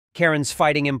Karen's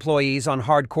fighting employees on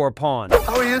Hardcore Pawn.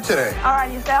 How are you today? All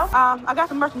right, yourself? I got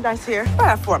some merchandise here. What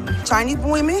that for me? Chinese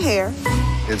bohemian hair.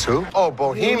 It's who? Oh,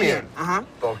 Bohemian.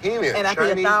 Bohemian. And I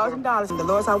paid $1,000. The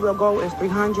lowest I will go is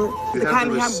 $300. The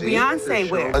kind of Beyonce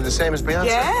wear. The same as Beyonce?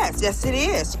 Yes, it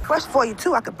is. Brush for you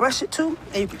too. I could brush it too,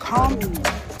 and you can comb it.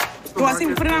 You want to see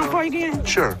me put it on for you again?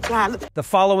 Sure. The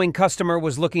following customer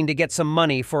was looking to get some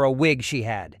money for a wig she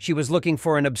had. She was looking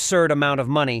for an absurd amount of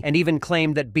money and even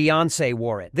claimed that Beyonce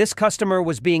wore it. This customer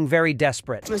was being very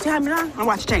desperate. You see how me on? I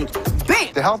watch change.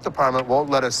 Bam! The health department won't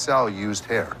let us sell used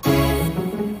hair.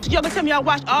 Y'all gonna tell me y'all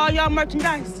wash all y'all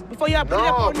merchandise before y'all put it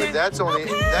up on there? No, but that's only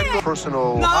that's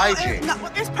personal hygiene.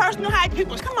 hygiene. It's personal hygiene.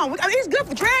 People, come on. It's good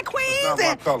for drag queens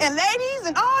and ladies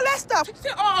and all that stuff. It's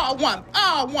all one.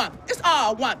 It's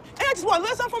all one. And I just want a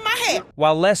little something from my hair.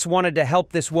 While Les wanted to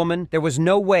help this woman, there was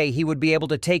no way he would be able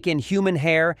to take in human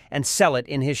hair and sell it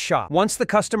in his shop. Once the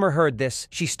customer heard this,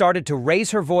 she started to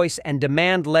raise her voice and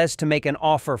demand Les to make an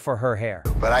offer for her hair.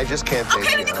 But I just can't take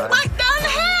it. Okay, get the white down the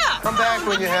hair. Come back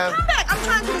when you have... Come back. I'm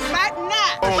trying to do this right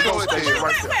now. Oh, go with you.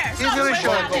 He's going to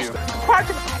show it to you.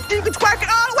 You can twerk it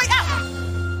all the way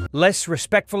out. Les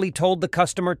respectfully told the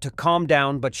customer to calm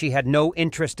down, but she had no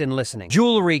interest in listening.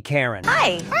 Jewelry Karen.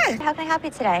 Hi. How can I help you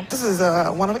today? This is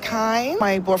one of a kind.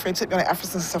 My boyfriend took me on an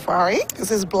African safari. This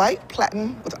is blight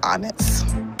platinum with onyx.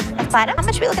 Platinum? How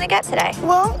much are we looking to get today?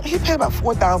 Well, he paid about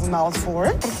 $4,000 for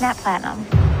it. But it's not platinum.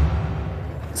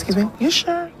 Excuse me? You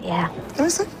sure? Yeah. Let me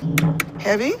see.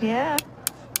 Heavy? Yeah.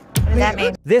 What does that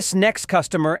mean? This next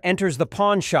customer enters the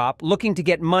pawn shop looking to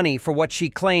get money for what she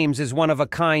claims is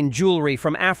one-of-a-kind jewelry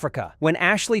from Africa. When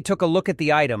Ashley took a look at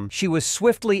the item, she was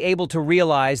swiftly able to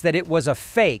realize that it was a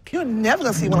fake. You're never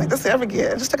gonna see one like this ever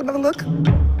again. Just take another look.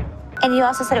 And you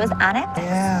also said it was onyx?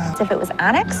 Yeah. So if it was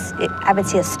onyx, I would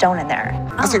see a stone in there.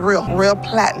 That's a real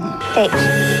platinum.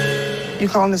 Fake. You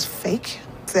calling this fake?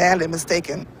 Sadly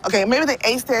mistaken. Okay, maybe the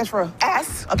A stands for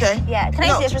ass, okay? Yeah, can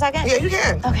I see this for a second? Yeah, you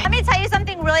can. Okay. Let me tell you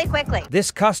something really quickly.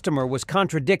 This customer was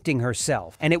contradicting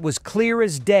herself, and it was clear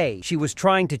as day she was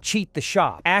trying to cheat the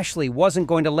shop. Ashley wasn't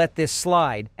going to let this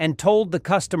slide and told the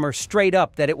customer straight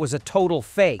up that it was a total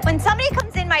fake. When somebody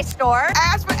comes in my store...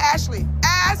 Ask for Ashley.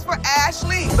 Ask for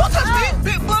Ashley. Don't touch me,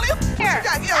 big bully. Here,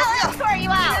 I'll escort you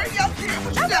out.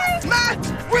 What you got? My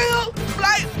real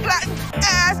blight platinum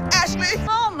ass Ashley.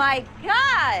 Oh my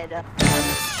God.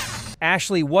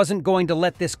 Ashley wasn't going to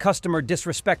let this customer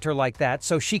disrespect her like that,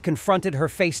 so she confronted her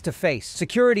face to face.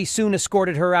 Security soon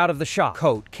escorted her out of the shop.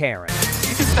 Coat Karen.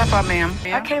 You can step up, ma'am.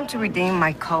 I came to redeem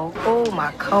my coat. Oh,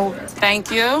 my coat.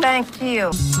 Thank you. Thank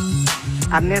you.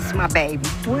 I miss my baby.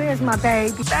 Where's my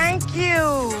baby? Thank you.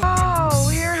 Oh,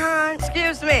 here, hon.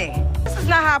 Excuse me. This is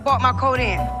not how I bought my coat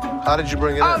in. How did you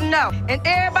bring it in? Oh, no. And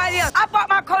everybody else. I bought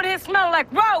my coat in smelling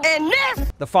like rose. And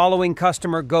this... The following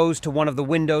customer goes to one of the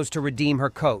windows to redeem her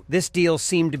coat. This deal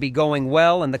seemed to be going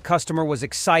well, and the customer was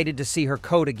excited to see her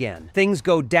coat again. Things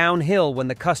go downhill when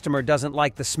the customer doesn't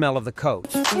like the smell of the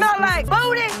coat. Smell like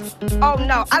booty? Oh,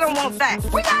 no. I don't want that.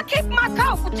 We gotta keep my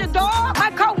coat with your dog.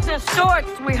 My coat's in storage,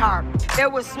 sweetheart.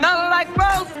 It was smelling like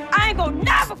rose. I ain't gonna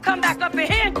never come back up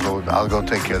in here. I'll go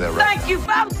take care of that right Thank you,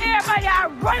 folks. Everybody, I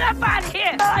run up out of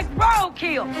here. Like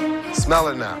roadkill. now. Smell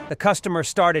it now. The customer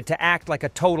started to act like a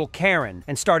total Karen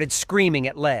and started screaming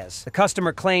at Les. The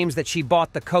customer claims that she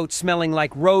bought the coat smelling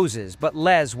like roses, but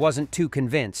Les wasn't too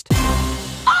convinced.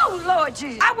 Oh, Lord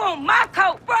Jesus. I want my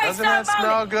coat. Doesn't that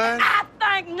smell good? I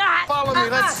think not. Follow me.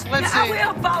 Let's see. I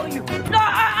will follow you. No,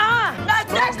 not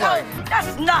that coat.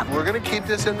 That's nothing. We're going to keep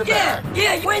this in the bag.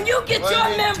 Yeah. When you get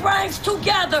your membranes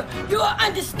together, you'll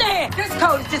understand. This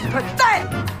coat is just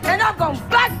pathetic, and I'm going to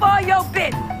blackball your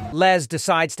business. Les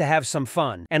decides to have some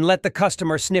fun and let the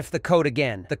customer sniff the coat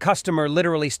again. The customer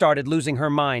literally started losing her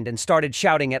mind and started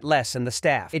shouting at Les and the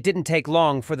staff. It didn't take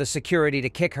long for the security to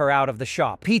kick her out of the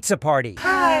shop. Pizza party.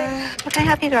 Hi. What can I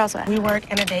help you girls with? We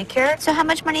work in a daycare. So how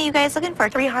much money are you guys looking for?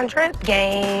 300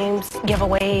 games,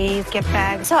 giveaways, gift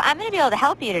bags. So I'm going to be able to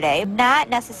help you today, not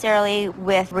necessarily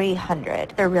with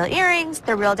 300. They're real earrings,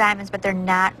 they're real diamonds, but they're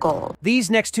not gold. These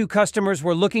next two customers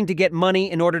were looking to get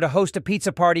money in order to host a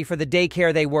pizza party for the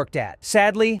daycare they worked at.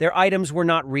 Sadly, their items were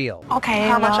not real. Okay.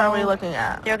 How much are we looking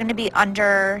at? They're going to be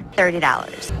under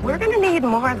 $30. We're going to need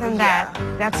more than that.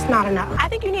 That's not enough. I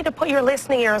think you need to put your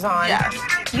listening ears on. Yes.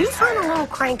 You sound a little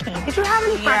cranky. Did you have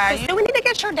any breakfast? Do we need to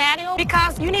get your daddy over?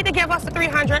 Because you need to give us the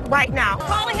 300 right now.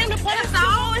 Calling him to play us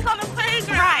always on the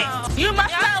playground. Right. You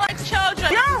must smell like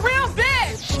children. You're a real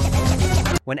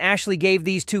bitch. When Ashley gave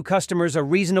these two customers a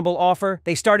reasonable offer,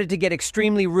 they started to get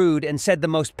extremely rude and said the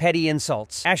most petty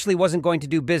insults. Ashley wasn't going to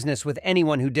do business with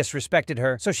anyone who disrespected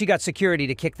her, so she got security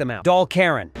to kick them out. Doll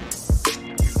Karen.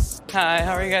 Hi,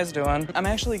 how are you guys doing? I'm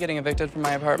actually getting evicted from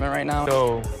my apartment right now.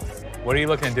 So, what are you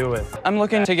looking to do with? I'm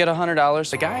looking to get $100.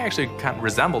 The guy actually kind of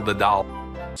resembled the doll.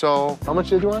 So, how much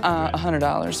did you want?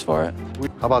 $100 for it.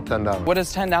 How about $10? What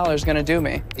is $10 gonna do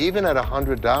me? Even at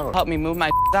 $100. Help me move my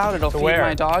out. It'll feed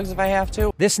my dogs if I have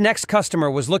to. This next customer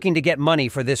was looking to get money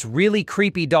for this really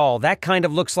creepy doll that kind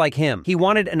of looks like him. He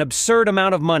wanted an absurd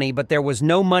amount of money, but there was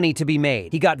no money to be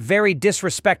made. He got very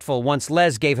disrespectful once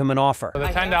Les gave him an offer. So the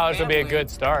 $10 would be a good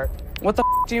start. What the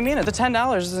do you mean? The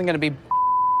 $10 isn't gonna be.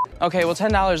 Okay, well,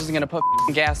 $10 isn't gonna put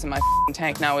gas in my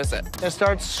tank now, is it? And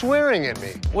start swearing at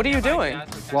me. What are you doing?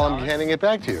 Well, I'm handing it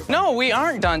back to you. No, we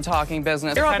aren't done talking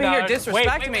business. You're up in here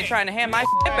disrespecting me, trying to hand my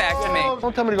back to me.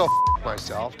 Don't tell me to go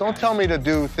myself. Don't tell me to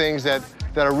do things that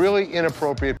are really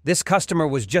inappropriate. This customer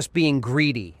was just being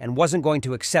greedy and wasn't going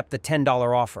to accept the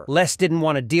 $10 offer. Les didn't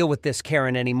want to deal with this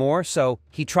Karen anymore, so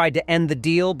he tried to end the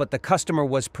deal, but the customer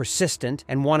was persistent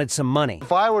and wanted some money.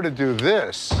 If I were to do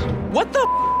this... What the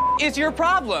is your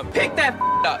problem? Pick that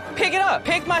up. Pick it up.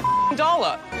 Pick my doll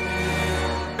up.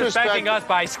 Respecting us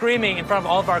by screaming in front of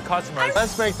all of our customers.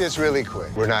 Let's make this really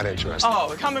quick. We're not interested.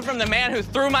 Oh, coming from the man who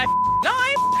threw my No,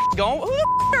 I ain't going. Who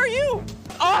the are you?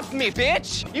 Off me,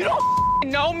 bitch. You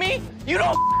don't know me. You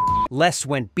don't Les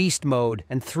went beast mode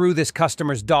and threw this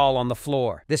customer's doll on the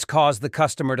floor. This caused the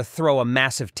customer to throw a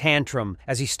massive tantrum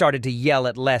as he started to yell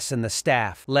at Les and the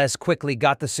staff. Les quickly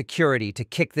got the security to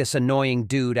kick this annoying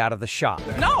dude out of the shop.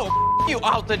 No, you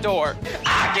out the door.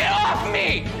 Get off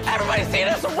me. Everybody see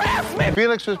this harassment.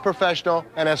 Felix was professional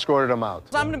and escorted him out.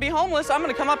 I'm gonna be homeless. I'm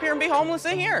gonna come up here and be homeless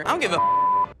in here. I don't give a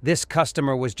This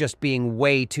customer was just being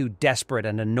way too desperate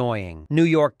and annoying. New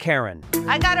York Karen.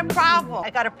 I got a problem.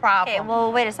 Okay,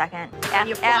 well, wait a second. When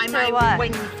you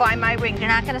find my ring. You're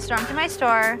not gonna storm to my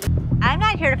store. I'm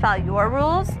not here to follow your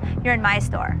rules. You're in my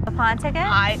store. A pawn ticket?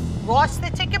 I lost the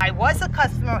ticket. I was a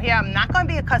customer here. I'm not going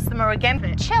to be a customer again.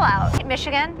 Chill out.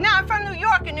 Michigan? No, I'm from New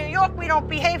York. In New York, we don't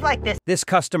behave like this. This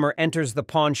customer enters the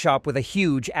pawn shop with a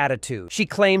huge attitude. She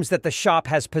claims that the shop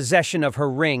has possession of her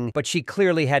ring, but she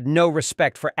clearly had no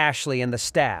respect for Ashley and the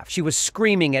staff. She was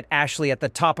screaming at Ashley at the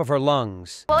top of her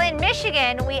lungs. Well, in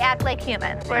Michigan, we act like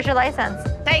humans. Where's your license?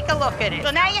 Take a look at it.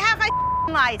 So now you have my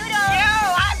license. Yo,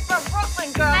 I'm from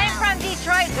Brooklyn, girl. I'm from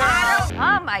Detroit, girl.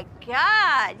 Oh my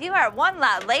God, you are one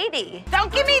loud lady.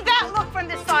 Don't give me that look from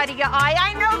the side of your eye.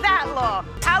 I know that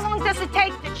look. How long does it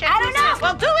take to check? I don't know.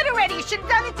 Well, do it already. You should have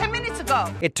done it 10 minutes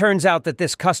ago. It turns out that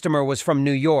this customer was from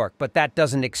New York, but that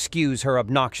doesn't excuse her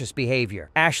obnoxious behavior.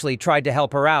 Ashley tried to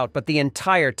help her out, but the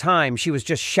entire time she was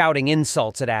just shouting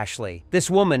insults at Ashley. This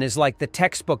woman is like the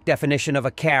textbook definition of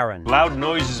a Karen. Loud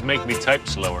noises make me type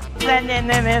slower.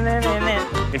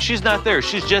 And she's not there.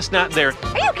 She's just not there.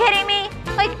 Are you kidding me?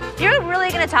 Like, you're really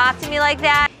gonna talk to me like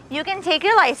that? You can take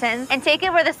your license and take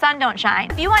it where the sun don't shine.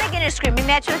 If you want to get in a screaming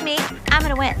match with me, I'm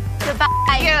gonna win. Goodbye.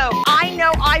 You. I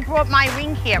know I brought my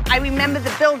ring here. I remember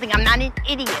the building. I'm not an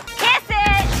idiot. Kiss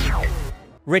it!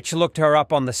 Rich looked her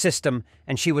up on the system,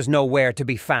 and she was nowhere to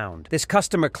be found. This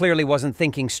customer clearly wasn't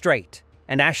thinking straight,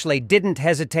 and Ashley didn't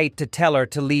hesitate to tell her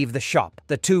to leave the shop.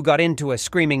 The two got into a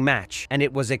screaming match, and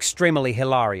it was extremely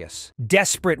hilarious.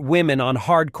 Desperate women on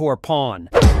hardcore pawn.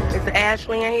 Is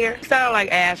Ashley in here? You sound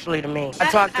like Ashley to me. I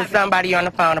talked to somebody on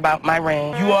the phone about my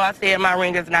ring. You all said my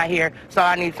ring is not here, so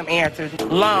I need some answers.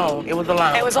 Loan. It was a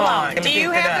loan. It was a loan. Do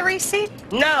you have the receipt?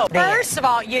 No. First of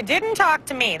all, you didn't talk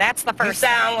to me. That's the first. You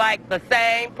sound like the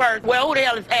same person. Well, who the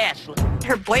hell is Ashley?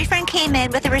 Her boyfriend came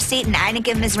in with a receipt and I didn't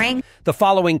give him his ring. The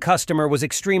following customer was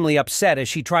extremely upset as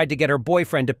she tried to get her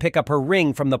boyfriend to pick up her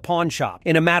ring from the pawn shop.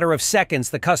 In a matter of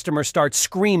seconds, the customer starts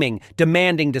screaming,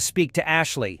 demanding to speak to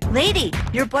Ashley. Lady,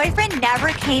 your boyfriend never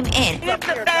came in. It's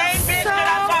the same bitch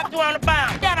that I talked to on the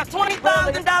phone. Got a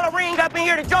 $20,000 ring up in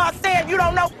here that y'all said you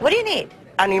don't know. What do you need?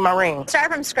 I need my ring.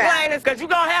 Start from scratch. Plain is because you're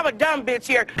going to have a dumb bitch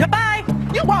here. Goodbye.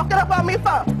 You walking up on me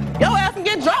for? Your ass can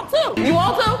get dropped too. You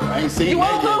want to? I ain't seen you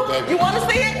want that to? yet, baby. You want to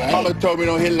see it? Mama told me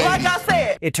don't hit ladies. Like I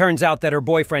said. It turns out that her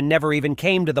boyfriend never even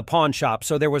came to the pawn shop,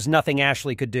 so there was nothing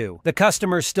Ashley could do. The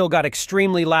customers still got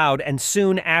extremely loud, and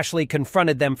soon Ashley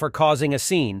confronted them for causing a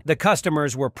scene. The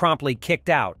customers were promptly kicked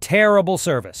out. Terrible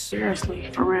service. Seriously,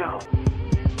 for real.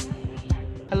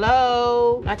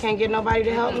 Hello? I can't get nobody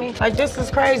to help me? Like, this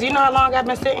is crazy. You know how long I've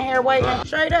been sitting here waiting?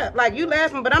 Straight up. Like, you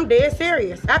laughing, but I'm dead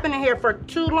serious. I've been in here for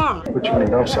too long. What you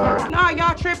mean? I'm sorry. No,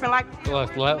 y'all tripping. Like,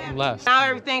 Left. now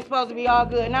everything's supposed to be all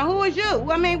good. Now, who is you?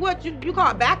 I mean, what, you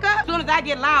call backup? As soon as I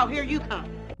get loud, here you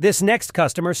come. This next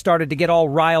customer started to get all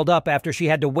riled up after she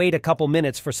had to wait a couple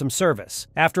minutes for some service.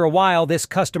 After a while, this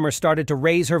customer started to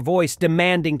raise her voice,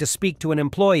 demanding to speak to an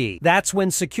employee. That's when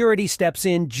security steps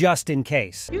in just in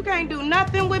case. You can't do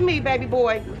nothing with me, baby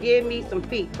boy. Give me some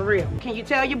feet, for real. Can you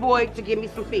tell your boy to give me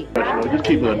some feet? Just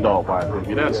keep it adult,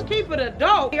 baby. That's Keep it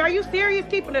adult? Are you serious?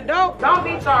 Keep it adult? Don't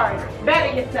be sorry.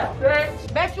 Better yourself.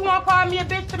 Bet you won't call me a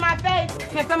bitch to my face.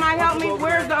 Can somebody help me?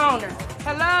 Where's the owner?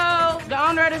 Hello? The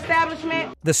owner of the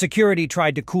establishment? The security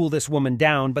tried to cool this woman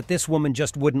down, but this woman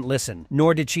just wouldn't listen,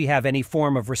 nor did she have any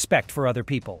form of respect for other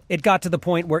people. It got to the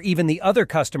point where even the other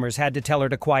customers had to tell her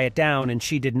to quiet down, and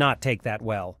she did not take that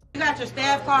well. You got your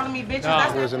staff calling me bitches?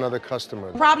 No, there was another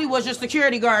customer. Probably was your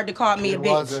security guard that called me a bitch.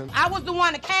 Wasn't. I was the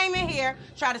one that came in here,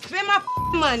 tried to spend my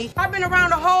money. I've been around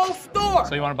the whole store.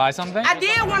 So you want to buy something? I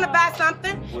did want to buy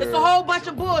something. It's a whole bunch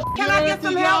of bullshit. Can I get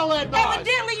some help?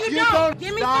 Evidently you don't.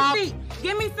 Give me some feet.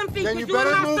 Give me some feet. Then you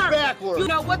better move backwards. You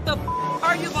know what the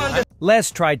are you going to do?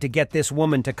 Les tried to get this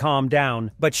woman to calm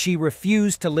down, but she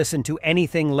refused to listen to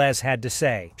anything Les had to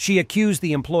say. She accused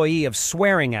the employee of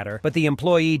swearing at her, but the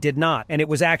employee did not, and it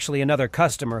was actually another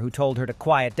customer who told her to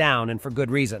quiet down, and for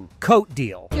good reason. Coat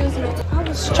deal. Excuse me, I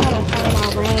was trying to find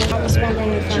my ring. I was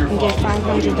wondering if I can get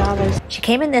 $500. She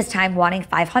came in this time wanting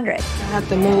 $500. I have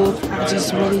to move. I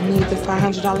just really need the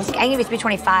 $500. I can give you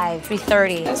 $325,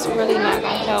 $330. That's really not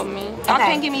gonna help me. Y'all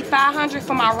can't give me $500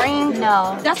 for my ring?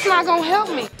 No. That's not gonna help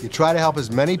me. You try to help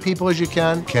as many people as you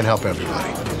can. Can't help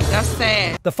everybody. That's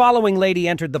sad. The following lady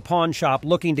entered the pawn shop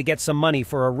looking to get some money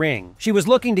for a ring. She was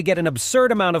looking to get an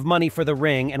absurd amount of money for the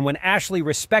ring, and when Ashley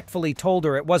respectfully told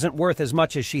her it wasn't worth as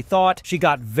much as she thought, she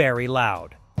got very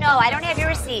loud. No, I don't have your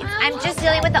receipt. I'm just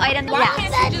dealing with the item. Why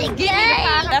can't you just give me the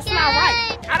 $500? That's not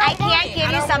right. I can't give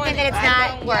you something that it's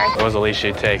not worth. What was the least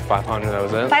she'd take? 500, that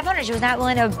was it? 500, she was not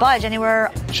willing to budge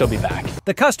anywhere. She'll be back.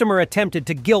 The customer attempted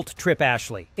to guilt trip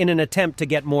Ashley in an attempt to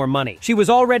get more money. She was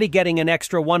already getting an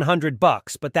extra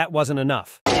 $100, but that wasn't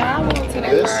enough. Yeah, I went to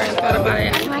the car and thought about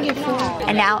it. Can I get food?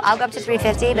 And now I'll go up to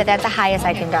 $350, but that's the highest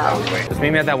I can go. Just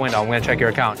meet me at that window. I'm gonna check your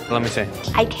account. Let me see.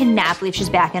 I cannot believe she's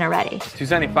back in already.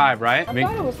 275, right? I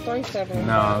thought it was $370.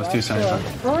 No, it was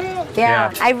 275. For real?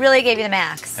 Yeah, I really gave you the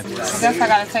max. I guess I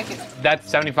gotta take it.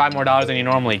 That's $75 more than you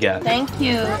normally get. Thank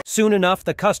you. Soon enough,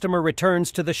 the customer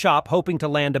returns to the shop hoping to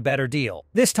land a better deal.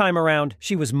 This time around,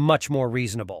 she was much more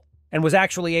reasonable and was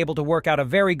actually able to work out a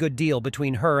very good deal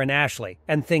between her and Ashley,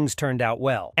 and things turned out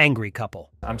well. Angry couple.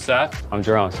 I'm Seth. I'm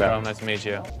Jerome, Seth. Jerome, nice to meet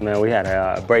you. Man, we had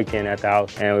a break-in at the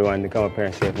house, and we wanted to come up here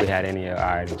and see if we had any of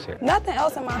our items here. Nothing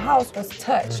else in my house was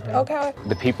touched, okay?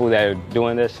 The people that are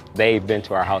doing this, they've been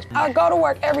to our house. I go to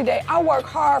work every day. I work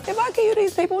hard. If I give you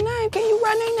these people's name, can you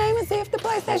run their name and see if the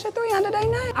PlayStation 3 under their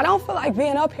name? I don't feel like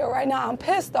being up here right now. I'm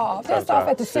pissed off. Pissed off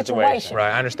at the situation.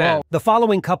 Right, I understand. The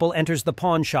following couple enters the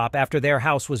pawn shop after their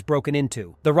house was broken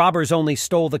into. The robbers only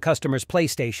stole the customer's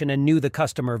PlayStation and knew the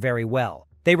customer very well.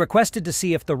 They requested to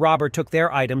see if the robber took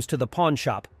their items to the pawn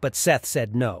shop, but Seth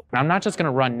said no. I'm not just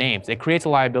gonna run names. It creates a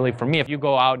liability for me. If you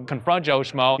go out and confront Joe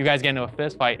Schmo, you guys get into a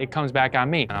fist fight, it comes back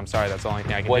on me. And I'm sorry, that's the only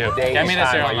thing I can do. What day Get me and the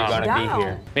time serial are you number. gonna be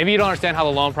here? Maybe you don't understand how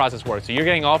the loan process works. So you're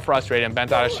getting all frustrated and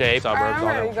bent out of shape, suburbs,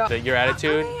 all that. Your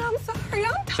attitude. I'm sorry.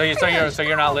 So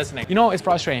you're not listening. You know, it's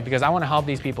frustrating because I want to help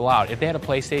these people out. If they had a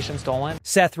PlayStation stolen.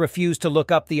 Seth refused to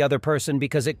look up the other person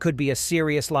because it could be a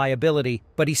serious liability,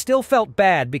 but he still felt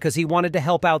bad because he wanted to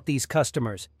help out these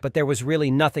customers, but there was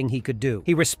really nothing he could do.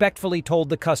 He respectfully told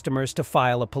the customers to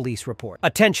file a police report.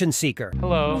 Attention seeker.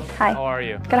 Hello. Hi. How are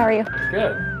you? Good, how are you?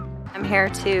 Good. I'm here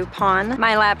to pawn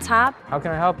my laptop. How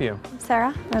can I help you?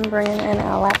 Sarah, I'm bringing in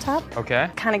a laptop. Okay.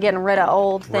 Kind of getting rid of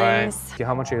old things. Right.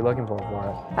 How much are you looking for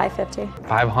it? $550.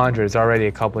 500. It's already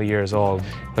a couple of years old.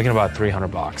 Looking about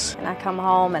 $300. And I come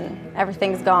home and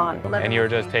everything's gone. And you're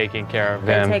just taking care of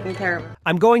him. Taking care of him.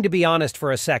 I'm going to be honest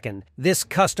for a second. This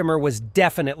customer was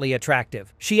definitely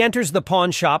attractive. She enters the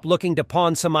pawn shop looking to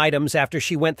pawn some items after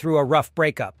she went through a rough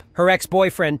breakup. Her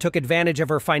ex-boyfriend took advantage of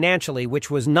her financially,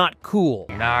 which was not cool.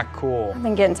 Not cool. I've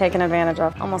been getting taken advantage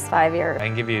of almost 5 years. I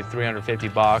can give you $350,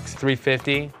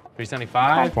 $350,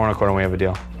 $375. 4 1/4, we have a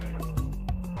deal.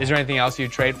 Is there anything else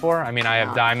you'd trade for? I mean, I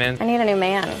have diamonds. I need a new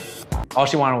man. All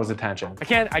she wanted was attention. I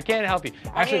can't help you.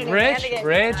 Actually,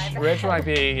 Rich might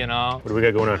be, you know. What do we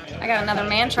got going on? I got another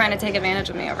man trying to take advantage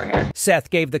of me over here. Seth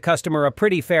gave the customer a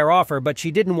pretty fair offer, but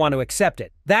she didn't want to accept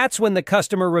it. That's when the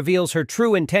customer reveals her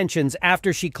true intentions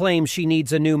after she claims she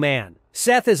needs a new man.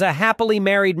 Seth is a happily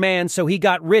married man, so he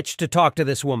got Rich to talk to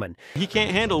this woman. He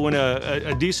can't handle when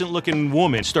a decent-looking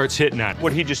woman starts hitting on.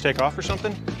 Would he just take off or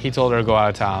something? He told her to go out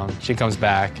of town. She comes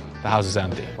back. The house is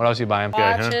empty. What else you buying?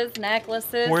 Watches,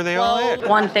 necklaces. Where are they all at?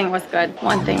 One thing was good.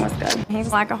 One thing was good.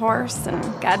 He's like a horse and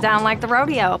got down like the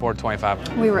rodeo.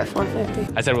 $425. We were at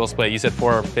 $450. I said we'll split. You said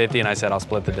 $450, and I said I'll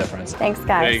split the difference. Thanks,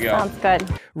 guys. There you go. Sounds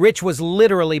good. Rich was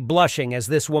literally blushing as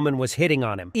this woman was hitting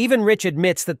on him. Even Rich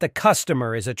admits that the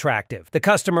customer is attractive. The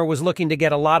customer was looking to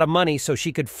get a lot of money so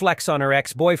she could flex on her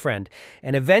ex-boyfriend,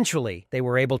 and eventually they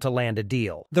were able to land a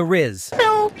deal. The Riz.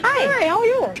 Hello. Hi, how are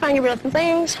you? Trying to get rid of some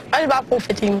things. It's about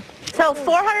 $415. So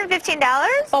 $415?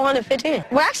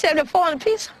 $415. Well, actually, they're 400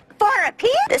 piece. 400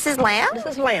 piece? This is lamb? This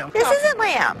is lamb. This isn't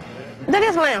lamb. That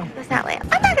is lamb. That's not lamb.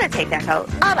 I'm not gonna take that coat.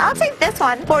 I'll take this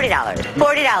one. $40.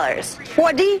 $40.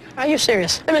 4D? Are you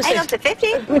serious? Let me see. I go up to 50.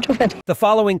 $250. The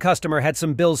following customer had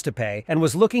some bills to pay and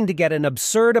was looking to get an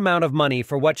absurd amount of money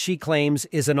for what she claims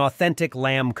is an authentic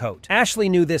lamb coat. Ashley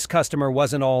knew this customer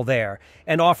wasn't all there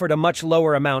and offered a much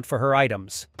lower amount for her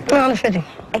items. $150.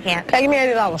 I can't. Okay, give me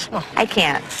 $80. Come on. I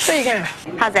can't. Sure you can.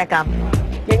 How's that come?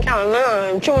 You can count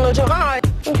on chewing a little too hard.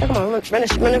 Come on, run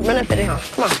that 50, huh?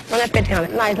 Come on, run that 50, huh?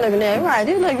 Nice looking there. Right,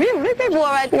 this look real big boy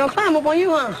right. You gonna climb up on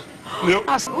you, huh? Yep.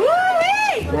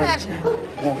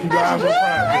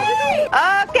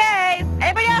 Okay.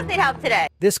 Anybody else need help today?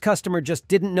 This customer just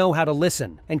didn't know how to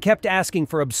listen and kept asking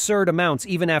for absurd amounts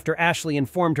even after Ashley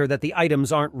informed her that the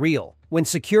items aren't real. When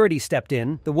security stepped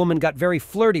in, the woman got very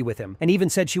flirty with him and even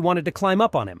said she wanted to climb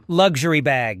up on him. Luxury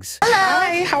bags.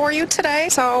 Hi, how are you today?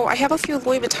 So I have a few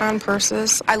Louis Vuitton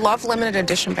purses. I love limited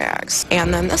edition bags.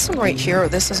 And then this one right here,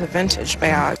 this is a vintage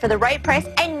bag. For the right price,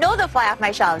 I know they'll fly off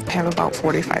my shelves. I have about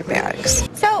 45 bags.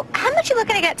 So how much are you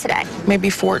looking to get today? Maybe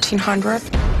 1,400.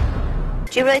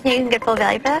 Do you really think you can get full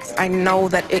value for this? I know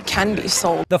that it can be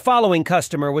sold. The following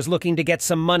customer was looking to get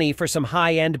some money for some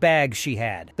high-end bags she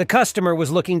had. The customer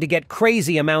was looking to get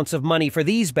crazy amounts of money for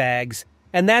these bags,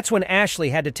 and that's when Ashley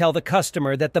had to tell the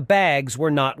customer that the bags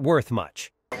were not worth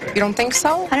much. You don't think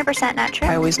so? 100% not true.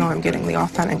 I always know I'm getting the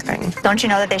authentic thing. Don't you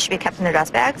know that they should be kept in their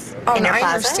dress bags? Oh, in no, their I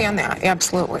closet? understand that.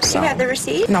 Absolutely. Do you have the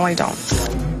receipt? No, I don't.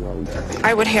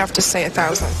 I would have to say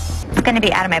 1,000. It's going to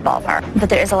be out of my ballpark, but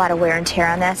there is a lot of wear and tear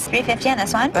on this. $350 on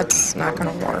this one? That's not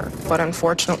going to work, but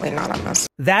unfortunately not on this.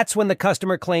 That's when the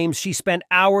customer claims she spent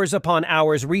hours upon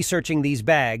hours researching these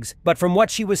bags, but from what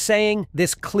she was saying,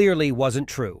 this clearly wasn't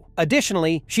true.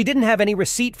 Additionally, she didn't have any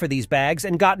receipt for these bags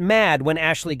and got mad when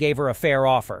Ashley gave her a fair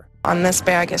offer. On this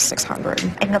bag is 600. I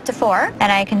can go up to 4,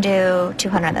 and I can do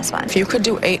 200 on this one. If you could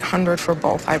do 800 for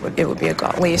both, it would be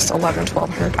at least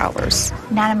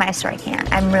 $1,100-$1,200. Not in my store, I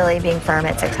can't. I'm really being firm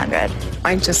at 600.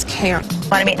 I just can't.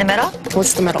 Want to meet in the middle?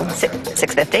 What's the middle?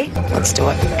 650. Let's do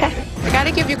it. Okay. I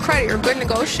gotta give you credit. You're a good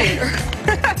negotiator.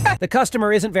 The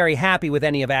customer isn't very happy with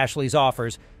any of Ashley's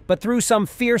offers, but through some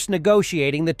fierce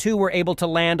negotiating, the two were able to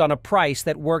land on a price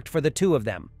that worked for the two of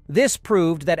them. This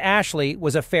proved that Ashley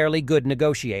was a fairly good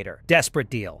negotiator. Desperate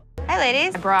deal. Hi,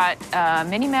 ladies. I brought a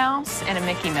Minnie Mouse and a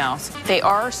Mickey Mouse. They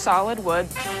are solid wood,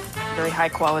 very high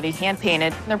quality,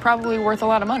 hand-painted. They're probably worth a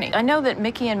lot of money. I know that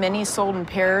Mickey and Minnie sold in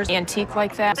pairs, antique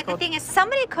like that. But the thing is,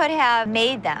 somebody could have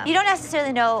made them. You don't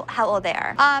necessarily know how old they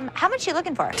are. How much are you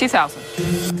looking for?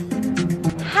 $2,000.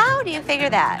 How do you figure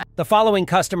that? The following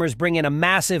customers bring in a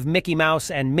massive Mickey Mouse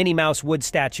and Minnie Mouse wood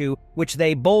statue, which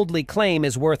they boldly claim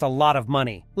is worth a lot of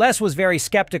money. Les was very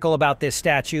skeptical about this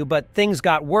statue, but things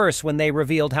got worse when they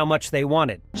revealed how much they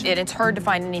wanted. It's hard to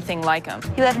find anything like them.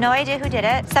 You have no idea who did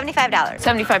it? $75.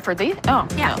 $75 for these? Oh,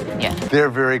 yeah. No. Yeah. They're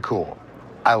very cool.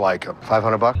 I like them.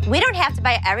 $500? We don't have to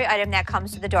buy every item that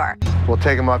comes to the door. We'll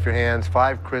take them off your hands.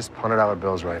 5 crisp $100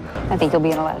 bills right now. I think you'll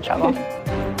be in a lot of trouble.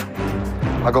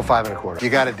 I'll go 5 1/4. You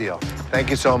got a deal.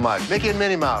 Thank you so much. Mickey and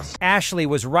Minnie Mouse. Ashley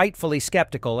was rightfully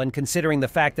skeptical, and considering the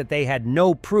fact that they had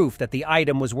no proof that the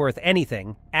item was worth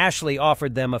anything, Ashley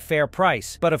offered them a fair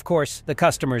price. But of course, the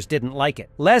customers didn't like it.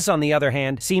 Les, on the other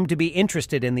hand, seemed to be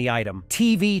interested in the item.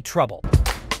 TV trouble.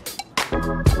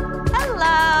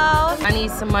 Hello. I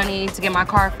need some money to get my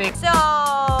car fixed. So,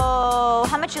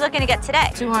 how much you looking to get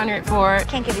today? 200 for it.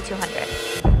 Can't give you 200.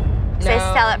 So I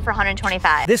sell it for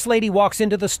 125. This lady walks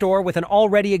into the store with an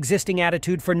already existing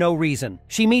attitude for no reason.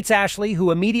 She meets Ashley,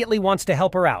 who immediately wants to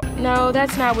help her out. No,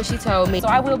 that's not what she told me. So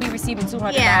I will be receiving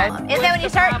 $200. Yeah. Is that when you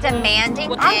start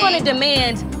demanding I'm going to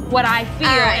demand what I feel.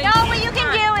 Right. No, what you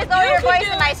can do is lower your voice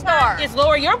in my store. Is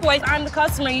lower your voice. I'm the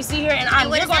customer. You see here, and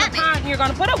you're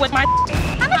going to put up with my.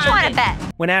 How much you want to bet?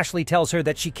 When Ashley tells her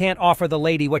that she can't offer the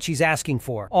lady what she's asking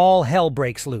for, all hell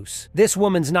breaks loose. This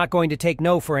woman's not going to take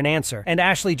no for an answer, and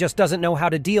Ashley just doesn't know how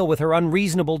to deal with her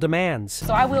unreasonable demands.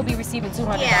 So I will be receiving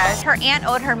 $200. Yeah, her aunt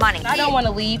owed her money. I don't want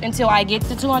to leave until I get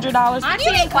the $200. Can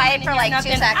you be quiet for like 2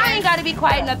 seconds? I ain't got to be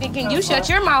quiet nothing. Can you shut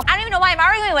your mouth? I don't even know why I'm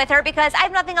arguing with her because I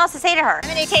have nothing else to say to her. I'm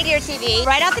going to take take your TV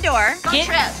right out the door. Get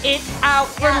it out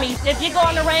for me. If you go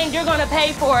in the rain, you're gonna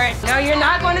pay for it. No, you're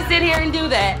not gonna sit here and do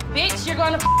that. Bitch, you're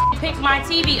gonna pick my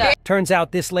TV up. Turns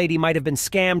out this lady might have been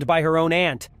scammed by her own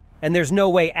aunt. And there's no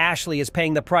way Ashley is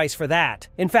paying the price for that.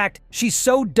 In fact, she's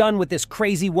so done with this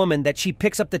crazy woman that she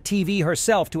picks up the TV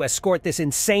herself to escort this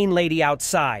insane lady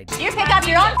outside. You pick up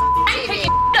your own TV.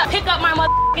 Pick up my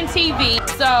motherfucking TV.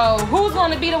 So who's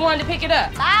gonna be the one to pick it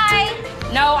up? Bye.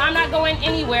 No, I'm not going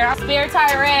anywhere. I'm spare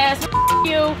tire ass.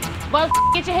 You. Well,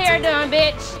 get your hair done,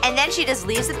 bitch. And then she just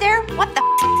leaves it there? What the?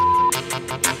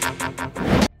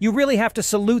 You really have to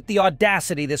salute the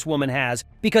audacity this woman has,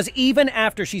 because even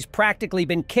after she's practically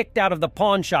been kicked out of the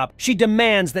pawn shop, she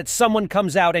demands that someone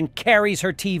comes out and carries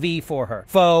her TV for her,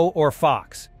 Faux or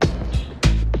Fox.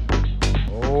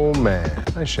 Oh, man.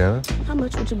 Hi, Shannon. How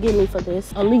much would you give me for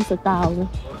this? At least $1,000.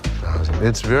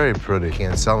 It's very pretty.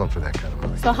 Can't sell them for that kind of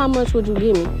money. So how much would you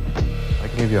give me? I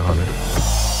can give you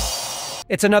 $100.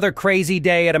 It's another crazy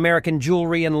day at American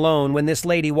Jewelry and Loan when this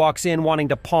lady walks in wanting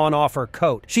to pawn off her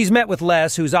coat. She's met with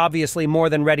Les, who's obviously more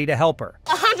than ready to help her.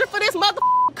 $100 for this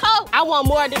motherfucking coat? I want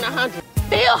more than $100.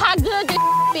 Feel how good this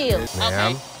feels.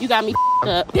 Ma'am? Okay, you got me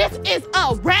up. This is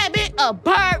a rabbit, a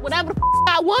bird, whatever the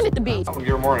I want it to be. I'll give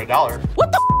you more than $1.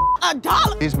 What the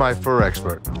 $1? He's my fur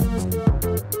expert.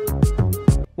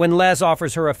 When Les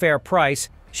offers her a fair price,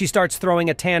 she starts throwing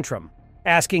a tantrum,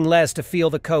 asking Les to feel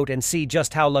the coat and see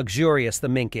just how luxurious the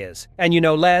mink is. And you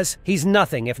know Les, he's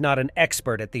nothing if not an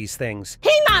expert at these things.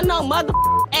 He not no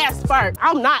expert.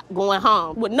 I'm not going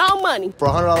home with no money. For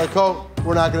a $100 coat,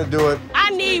 we're not gonna do it.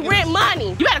 I need rent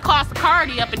money. You better call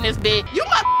security up in this bitch. You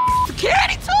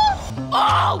security too?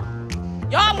 Oh!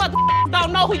 Y'all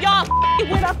don't know who y'all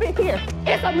went up in here.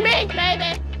 It's a mink,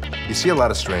 baby. You see a lot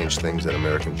of strange things at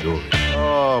American Jewelry.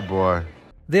 Oh, boy.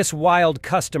 This wild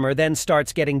customer then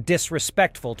starts getting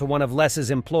disrespectful to one of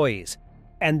Les's employees.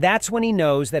 And that's when he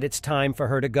knows that it's time for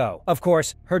her to go. Of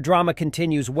course, her drama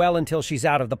continues well until she's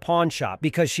out of the pawn shop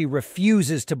because she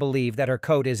refuses to believe that her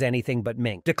coat is anything but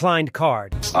mink. Declined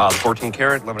card. 14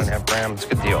 karat, 11.5 grams,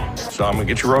 good deal. So I'm gonna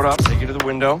get you wrote up, take you to the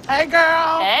window. Hey,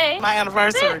 girl. Hey. My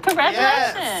anniversary.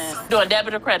 Congratulations. Yes. Do a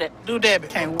debit or credit? Do debit.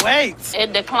 Can't wait.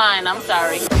 It declined, I'm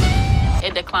sorry.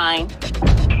 It declined.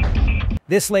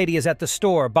 This lady is at the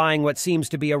store buying what seems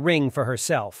to be a ring for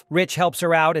herself. Rich helps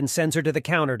her out and sends her to the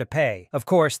counter to pay. Of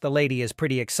course, the lady is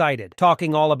pretty excited,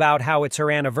 talking all about how it's her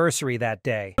anniversary that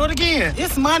day. Do it again.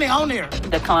 It's money on there.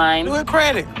 Decline. Do it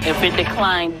credit. If it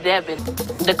declined, debit.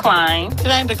 Decline. It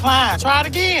ain't declined. Try it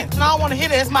again. I don't want to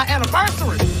hit it. It's my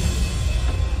anniversary.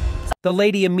 The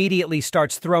lady immediately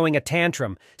starts throwing a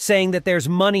tantrum, saying that there's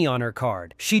money on her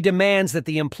card. She demands that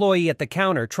the employee at the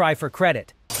counter try for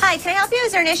credit. Hi, can I help you?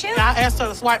 Is there an issue? I asked her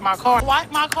to swipe my card.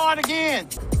 Swipe my card again.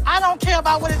 I don't care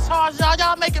about what it charges y'all.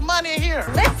 Y'all making money in here.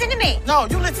 Listen to me. No,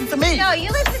 you listen to me. No,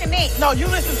 you listen to me. No, you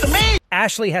listen to me.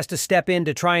 Ashley has to step in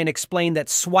to try and explain that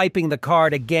swiping the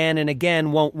card again and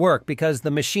again won't work because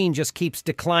the machine just keeps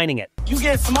declining it. You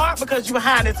get smart because you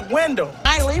behind this window.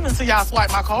 I ain't leaving until y'all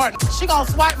swipe my card. She gonna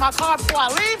swipe my card before I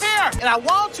leave here. And I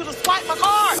want you to swipe my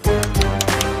card.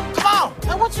 Come on.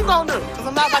 Now what you gonna do? Because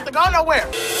I'm not about to go nowhere.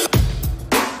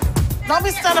 Don't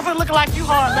be standing up here looking like you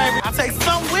hard, baby. I'll take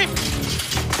some with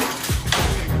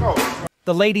you.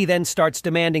 The lady then starts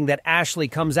demanding that Ashley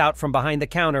comes out from behind the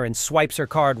counter and swipes her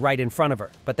card right in front of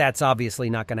her. But that's obviously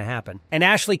not going to happen. And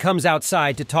Ashley comes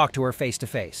outside to talk to her face to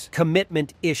face.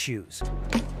 Commitment issues.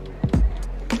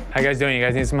 How you guys doing? You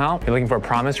guys need some help? You're looking for a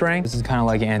promise ring? This is kind of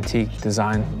like an antique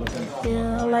design.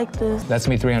 Yeah, I like this. That's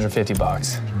me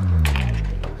 $350.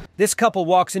 This couple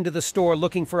walks into the store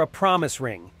looking for a promise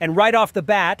ring. And right off the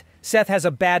bat, Seth has a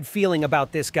bad feeling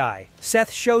about this guy. Seth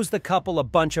shows the couple a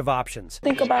bunch of options.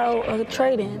 Think about a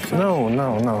trade-in. No.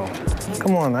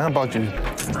 Come on, I bought you.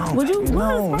 No. Would you?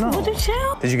 No. Would you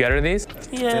chill? Did you get her these?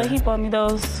 Yeah, he bought me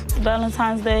those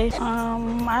Valentine's Day.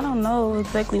 I don't know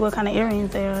exactly what kind of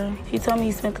earrings they are. He told me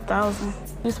he spent $1,000.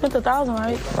 You spent $1,000,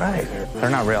 right? Right. They're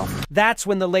not real. That's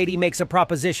when the lady makes a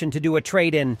proposition to do a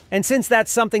trade-in. And since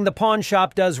that's something the pawn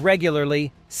shop does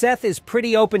regularly, Seth is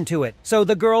pretty open to it. So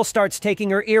the girl starts taking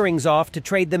her earrings off to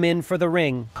trade them in for the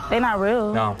ring. They're not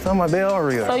real. No. Some of they are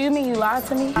real. So you mean you lied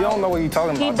to me? You don't know what you're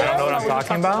talking about. I don't know what I'm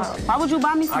talking about. Why would you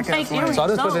buy me some fake earrings? So I'll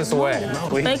just put this away.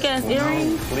 Fake-ass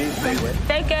earrings?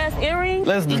 Fake-ass earrings?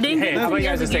 Hey, how about you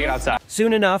guys just take it outside?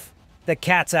 Soon enough, the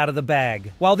cat's out of the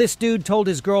bag. While this dude told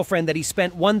his girlfriend that he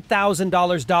spent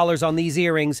 $1,000 on these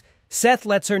earrings, Seth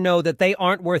lets her know that they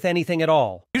aren't worth anything at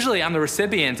all. Usually I'm the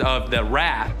recipient of the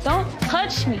wrath. Don't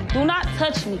touch me. Do not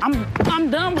touch me. I'm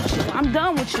done with you. I'm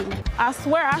done with you. I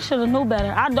swear I should have knew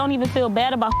better. I don't even feel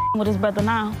bad about with his brother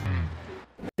now.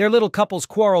 Their little couple's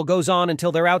quarrel goes on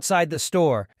until they're outside the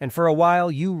store, and for a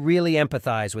while, you really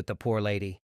empathize with the poor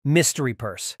lady. Mystery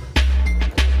purse.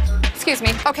 Excuse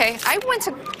me. Okay, I went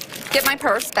to get my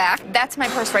purse back. That's my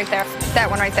purse right there. That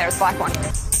one right there is the black one.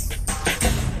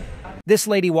 This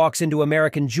lady walks into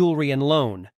American Jewelry and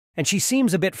Loan, and she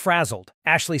seems a bit frazzled.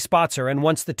 Ashley spots her, and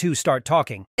once the two start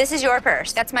talking. This is your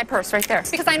purse. That's my purse right there.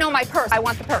 Because I know my purse. I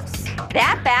want the purse.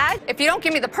 That bad? If you don't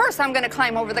give me the purse, I'm going to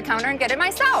climb over the counter and get it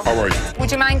myself. How are you?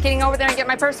 Would you mind getting over there and get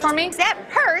my purse for me? That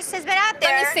purse has been out there.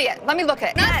 Let me see it. Let me look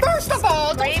at it. Yes. Now, first of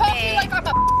all, don't talk to me like I'm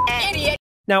an idiot.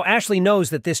 Now, Ashley knows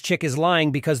that this chick is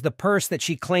lying because the purse that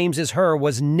she claims is her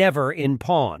was never in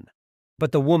pawn.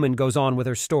 But the woman goes on with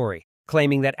her story,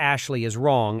 claiming that Ashley is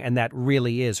wrong and that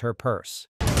really is her purse.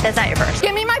 That's not your purse.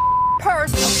 Give me my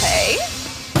purse, okay?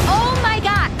 Oh my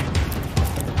God.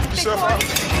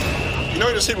 You know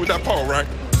you just hit me with that pole, right?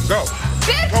 Go.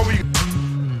 Bitch. Over you.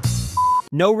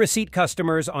 No receipt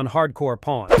customers on Hardcore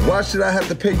Pawn. Why should I have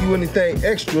to pay you anything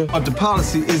extra? But the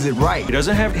policy isn't right. He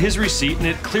doesn't have his receipt, and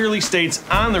it clearly states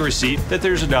on the receipt that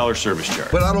there's a $1 service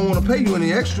charge. But I don't want to pay you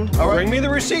any extra. All right? Bring me the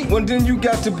receipt. Well, then you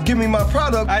got to give me my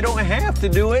product. I don't have to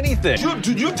do anything.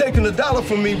 You're taking $1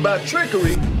 from me by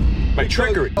trickery. By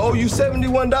trickery. Oh, you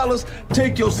 $71?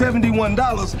 Take your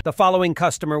 $71. The following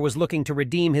customer was looking to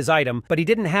redeem his item, but he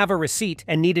didn't have a receipt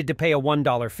and needed to pay a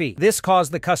 $1 fee. This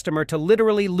caused the customer to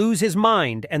literally lose his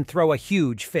mind and throw a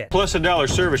huge fit. Plus $1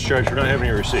 service charge for not having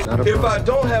your receipt. If I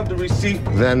don't have the receipt,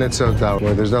 then it's $1.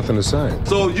 Well, there's nothing to sign.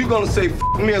 So you're gonna say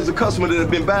F me as a customer that has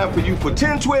been buying for you for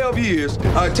 10, 12 years.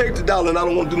 I take the $1 and I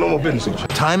don't want to do no more business with you.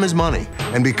 Time is money,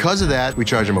 and because of that, we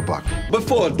charge him $1. But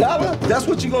for $1, that's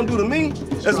what you're gonna do to me?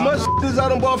 As much as I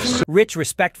don't bought from you. Rich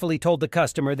respectfully told the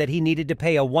customer that he needed to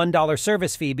pay a $1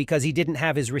 service fee because he didn't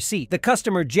have his receipt. The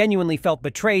customer genuinely felt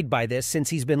betrayed by this since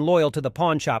he's been loyal to the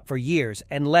pawn shop for years,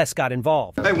 and Les got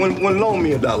involved. Hey, loan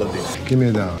me $1 then. Give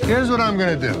me $1. Here's what I'm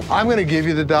gonna do. I'm gonna give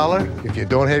you the $1. If you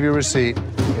don't have your receipt,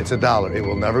 it's $1. It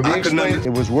will never be explained.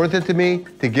 It was worth it to me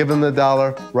to give him the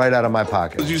 $1 right out of my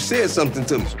pocket. Because you said something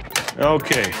to me.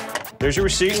 Okay. There's your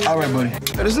receipt. All right, buddy.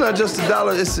 And it's not just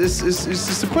 $1,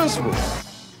 it's the principle.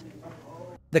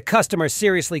 The customer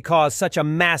seriously caused such a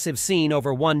massive scene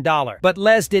over $1, but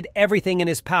Les did everything in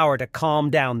his power to calm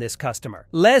down this customer.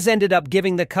 Les ended up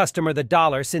giving the customer the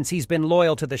 $1 since he's been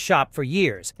loyal to the shop for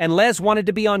years, and Les wanted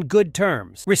to be on good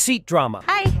terms. Receipt drama.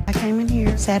 Hi. I came in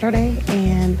here Saturday,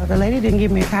 and the lady didn't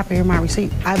give me a copy of my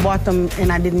receipt. I bought them,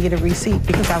 and I didn't get a receipt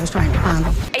because I was trying to find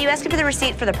them. Are you asking for the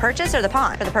receipt for the purchase or the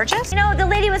pawn? For the purchase? You know, the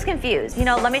lady was confused. You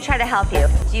know, let me try to help you.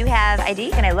 Do you have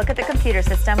ID? Can I look at the computer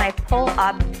system? I pull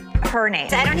up her name.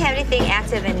 I don't have anything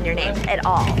active in your name at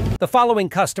all. The following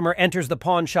customer enters the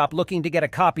pawn shop looking to get a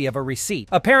copy of a receipt.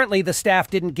 Apparently, the staff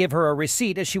didn't give her a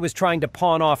receipt as she was trying to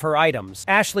pawn off her items.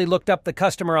 Ashley looked up the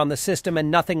customer on the system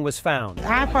and nothing was found.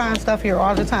 I find stuff here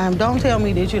all the time. Don't tell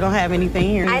me that you don't have anything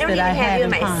here. I don't even have you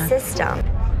in my system.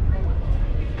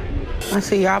 I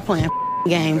see y'all playing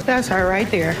games. That's her right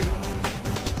there.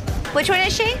 Which one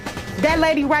is she? That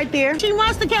lady right there. She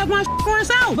wants to keep my for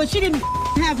herself, but she didn't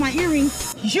have my earring.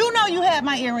 You know you had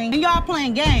my earring, and y'all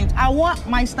playing games. I want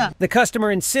my stuff. The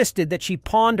customer insisted that she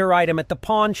pawned her item at the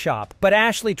pawn shop, but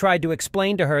Ashley tried to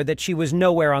explain to her that she was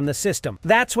nowhere on the system.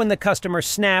 That's when the customer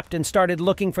snapped and started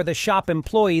looking for the shop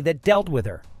employee that dealt with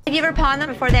her. Have you ever pawned them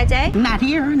before that day? Not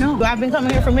here, no. I've been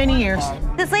coming here for many years.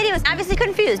 This lady was obviously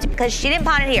confused because she didn't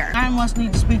pawn it here. I must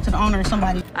need to speak to the owner or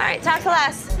somebody. All right, talk to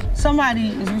Les. Somebody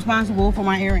is responsible for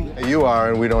my earring. You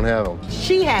are, and we don't have them.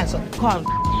 She has them. Call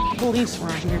police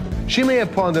around here. She may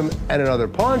have pawned them at another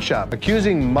pawn shop.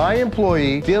 Accusing my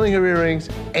employee stealing her earrings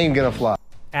ain't gonna fly.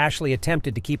 Ashley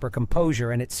attempted to keep her composure,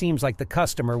 and it seems like the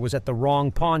customer was at the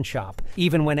wrong pawn shop.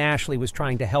 Even when Ashley was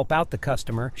trying to help out the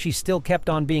customer, she still kept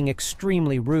on being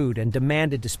extremely rude and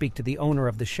demanded to speak to the owner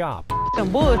of the shop.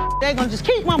 Them boys, they're gonna just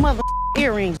keep my mother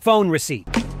earrings. Phone receipt.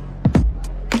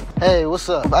 Hey, what's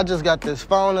up? I just got this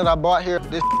phone that I bought here.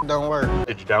 This don't work.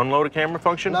 Did you download a camera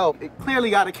function? No, it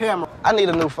clearly got a camera. I need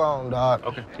a new phone, dog.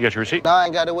 Okay. You got your receipt? No, I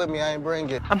ain't got it with me. I ain't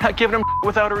bring it. I'm not giving them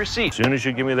without a receipt. As soon as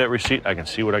you give me that receipt, I can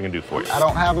see what I can do for you. I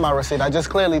don't have my receipt. I just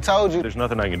clearly told you. There's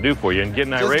nothing I can do for you, and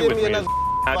getting irate with me is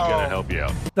not gonna help you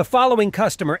out. The following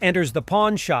customer enters the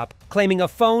pawn shop, claiming a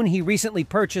phone he recently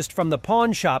purchased from the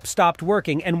pawn shop stopped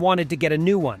working and wanted to get a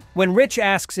new one. When Rich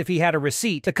asks if he had a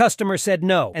receipt, the customer said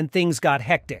no, and things got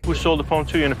hectic. Who sold the phone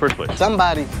to you in the first place?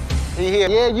 Somebody. He here.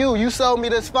 Yeah, you sold me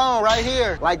this phone right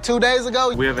here, like 2 days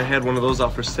ago. We haven't had one of those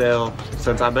off for sale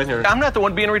since I've been here. I'm not the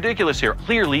one being ridiculous here.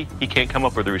 Clearly, he can't come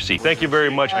up with a receipt. Thank you very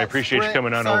much. I appreciate you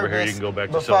coming on over here. You can go back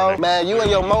to selling. Man, you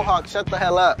and your mohawk, shut the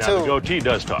hell up, now, too. the goatee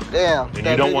does talk. Damn. And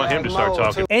you don't want him to start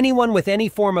talking. Anyone with any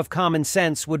form of common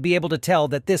sense would be able to tell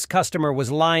that this customer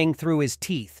was lying through his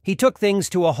teeth. He took things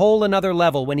to a whole another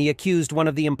level when he accused one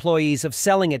of the employees of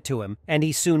selling it to him, and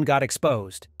he soon got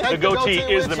exposed. The goatee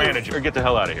is the manager. Get the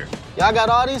hell out of here. Y'all got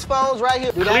all these phones right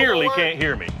here. Clearly can't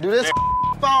hear me. Do this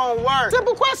phone work?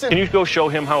 Simple question. Can you go show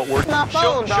him how it works? My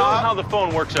phone, show him how the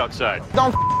phone works outside.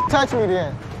 Don't touch me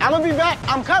then. I'm gonna be back.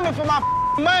 I'm coming for my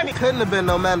money. Couldn't have been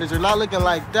no manager, not looking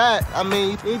like that. I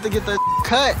mean, you need to get that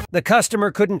cut. The customer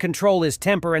couldn't control his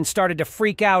temper and started to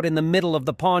freak out in the middle of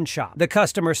the pawn shop. The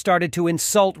customer started to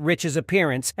insult Rich's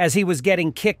appearance as he was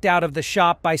getting kicked out of the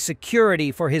shop by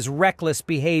security for his reckless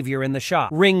behavior in the shop.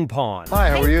 Ring pawn.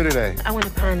 Hi, how are you today? I want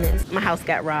to pawn this. My house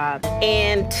got robbed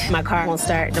and my car won't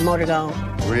start. The motor gone.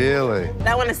 Really?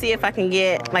 I want to see if I can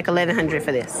get like $1,100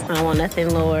 for this. I don't want nothing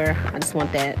lower. I just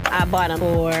want that. I bought them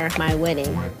for my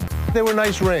wedding. They were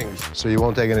nice rings, so you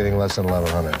won't take anything less than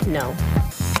 $1,100. No.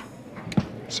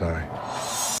 Sorry.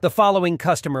 The following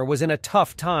customer was in a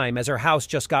tough time as her house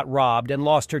just got robbed and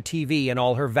lost her TV and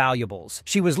all her valuables.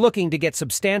 She was looking to get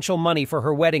substantial money for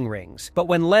her wedding rings, but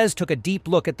when Les took a deep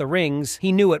look at the rings,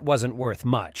 he knew it wasn't worth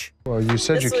much. Well, you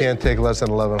said you can't take less than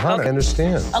 $1,100. Okay. I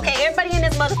understand. Okay, everybody in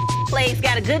this place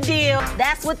got a good deal.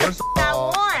 That's what the I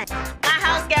want. My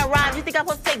house got robbed. You think I'm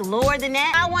supposed to take lower than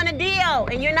that? I want a deal,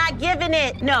 and you're not giving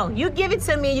it. No, you give it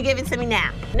to me, you give it to me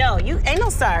now. No, you ain't no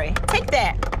sorry. Take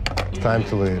that. It's time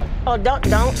to leave. Oh, don't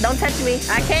touch me.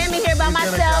 I came in here by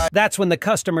myself. That's when the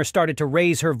customer started to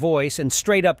raise her voice and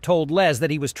straight up told Les that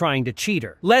he was trying to cheat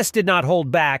her. Les did not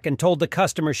hold back and told the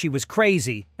customer she was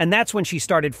crazy, and that's when she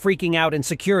started freaking out and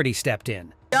security stepped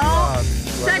in. Don't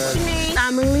touch me.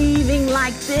 I'm leaving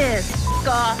like this.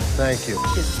 Off. Thank you.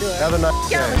 Have a nice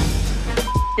day.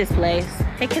 This place.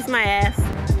 Hey, kiss my ass.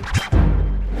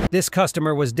 This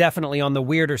customer was definitely on the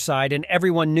weirder side, and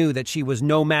everyone knew that she was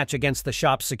no match against the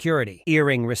shop's security.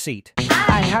 Earring receipt.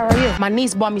 Hi, how are you? My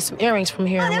niece bought me some earrings from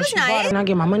here. Oh, that was nice. Can I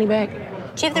get my money back?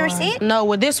 Do you have the receipt? No,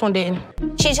 well, this one didn't.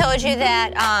 She told you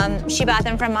that she bought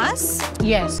them from us?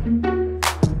 Yes.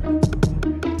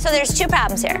 So there's two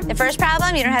problems here. The first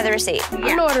problem, you don't have the receipt.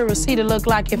 I know what a receipt would look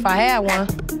like if I had one.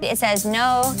 It says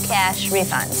no cash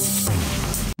refunds.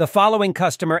 The following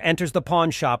customer enters the pawn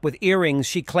shop with earrings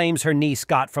she claims her niece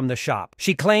got from the shop.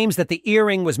 She claims that the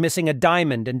earring was missing a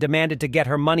diamond and demanded to get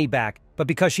her money back, but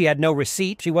because she had no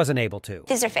receipt, she wasn't able to.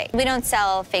 These are fake. We don't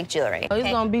sell fake jewelry. Oh,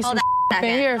 there's gonna be some in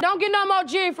here. Don't get no more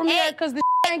jewelry from here, because this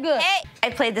ain't good. Hey,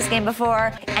 I played this game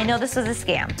before. I know this was a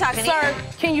scam. Talking Sir,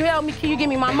 can you help me? Can you give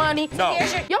me my money? No.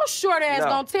 Your short ass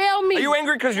gonna tell me. Are you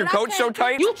angry because your coat's so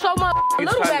tight? You so much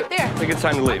little back there. I think it's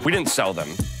time to leave. We didn't sell them.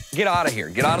 Get out of here.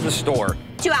 Get out of the store.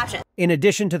 Two options. In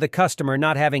addition to the customer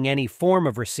not having any form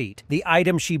of receipt, the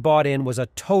item she bought in was a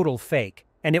total fake,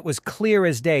 and it was clear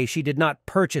as day she did not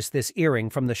purchase this earring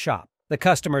from the shop. The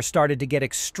customer started to get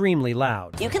extremely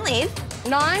loud. You can leave.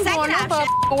 No, I ain't going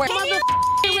nowhere. Can you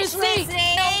finish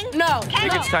listening? No. I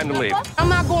think it's time to leave. I'm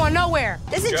not going nowhere.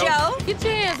 This is Joe. Get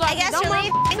your hands off I guess me. you're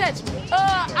leaving. Touch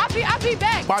me. I'll be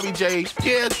back. Bobby J,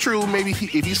 yeah, it's true. Maybe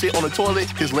if you sit on the toilet,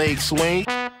 his legs swing.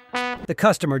 The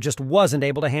customer just wasn't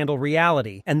able to handle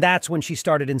reality, and that's when she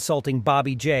started insulting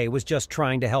Bobby J was just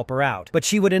trying to help her out. But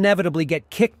she would inevitably get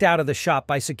kicked out of the shop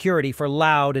by security for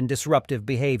loud and disruptive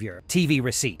behavior. TV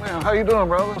receipt. Man, how you doing,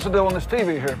 brother? What's the deal on this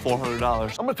TV here?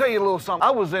 $400. I'm gonna tell you a little something.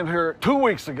 I was in here 2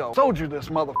 weeks ago. Sold you this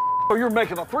mother. You're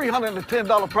making a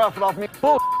 $310 profit off me.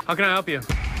 Bull. How can I help you?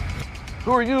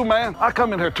 Who are you, man? I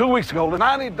come in here 2 weeks ago,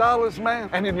 $90, man,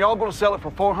 and then y'all gonna sell it for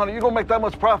 $400. You gonna make that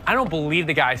much profit? I don't believe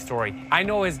the guy's story. I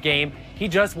know his game. He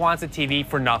just wants a TV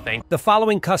for nothing. The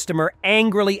following customer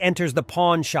angrily enters the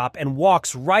pawn shop and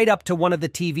walks right up to one of the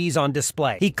TVs on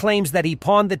display. He claims that he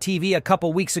pawned the TV a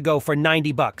couple weeks ago for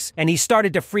 $90, and he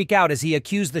started to freak out as he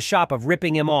accused the shop of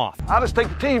ripping him off. I'll just take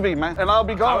the TV, man, and I'll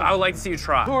be gone. I would like to see you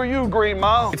try. Who are you, Green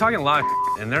Mile? You're talking a lot,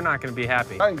 and they're not going to be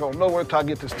happy. I ain't going nowhere till I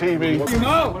get this TV. You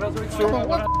know?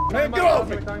 Man, get off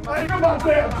me. Hey, come on,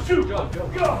 damn, shoot. Go.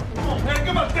 Come on, man,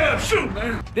 come on, damn, shoot,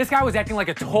 man. This guy was acting like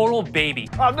a total baby.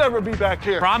 I'll never be back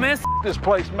here. Promise? This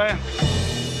place, man.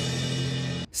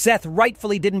 Seth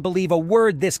rightfully didn't believe a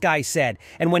word this guy said,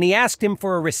 and when he asked him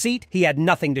for a receipt, he had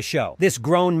nothing to show. This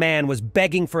grown man was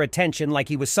begging for attention like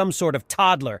he was some sort of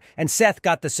toddler, and Seth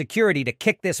got the security to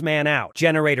kick this man out.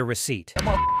 Generator receipt.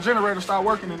 That generator started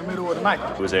working in the middle of the night.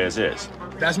 It was as is.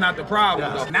 That's not the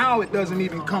problem, though. Now it doesn't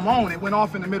even come on. It went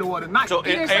off in the middle of the night. So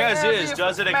as is,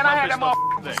 does it Man, I had that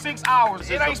working for 6 hours.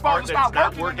 It ain't supposed to stop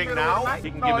working. Working now.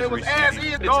 He can give his it was receipt. as is,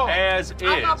 It's dog. as is.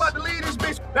 I'm not about to leave this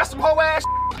bitch. That's some whole ass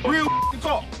real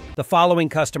talk. The following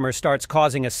customer starts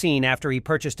causing a scene after he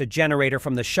purchased a generator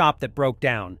from the shop that broke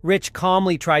down. Rich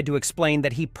calmly tried to explain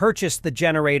that he purchased the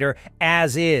generator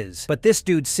as is, but this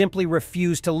dude simply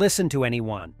refused to listen to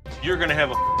anyone. You're gonna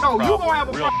have a No, you gonna have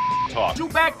a real talk. You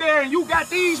back there and you got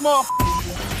these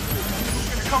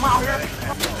motherfuckers. Come out here.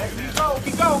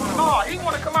 He go. No, he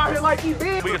wanna come out here like he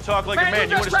big. We can talk like a man.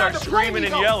 You wanna start screaming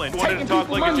and yelling. You wanted to talk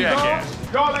like a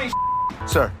jackass. Y'all ain't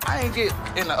Sir. I ain't get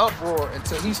in the uproar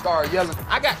until he started yelling.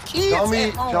 I got kids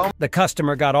at home. The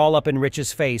customer got all up in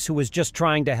Rich's face, who was just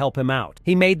trying to help him out.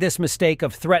 He made this mistake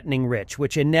of threatening Rich,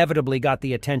 which inevitably got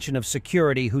the attention of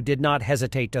security, who did not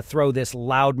hesitate to throw this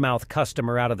loudmouth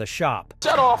customer out of the shop.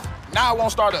 Shut off. Now it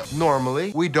won't start up.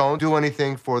 Normally, we don't do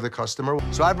anything for the customer.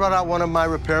 So I brought out one of my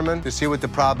repairmen to see what the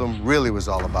problem really was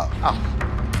all about.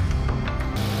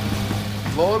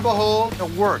 Lo and behold, it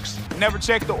works. Never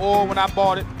checked the oil when I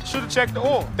bought it. Should have checked the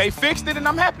oil. They fixed it and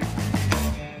I'm happy.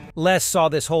 Les saw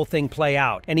this whole thing play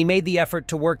out, and he made the effort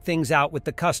to work things out with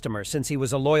the customer since he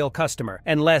was a loyal customer,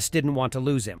 and Les didn't want to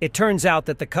lose him. It turns out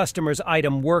that the customer's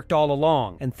item worked all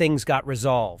along, and things got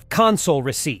resolved. Console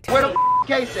receipt. Where the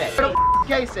case at? Where the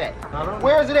case at?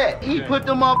 Where is it at? He put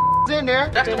them in there.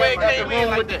 That's the way it came in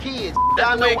like with the that. kids.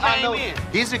 That's the way it I came know. in.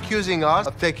 He's accusing us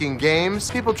of faking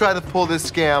games. People try to pull this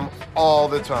scam all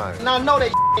the time. And I know they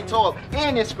tore up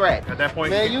and it's scratched. At that point,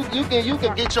 Man, you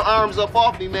can get your arms up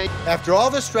off me, man. After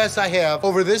all the stress I have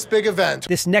over this big event,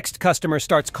 This next customer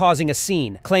starts causing a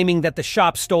scene, claiming that the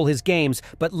shop stole his games,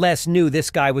 but Les knew this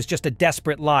guy was just a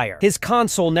desperate liar. His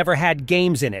console never had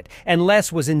games in it, and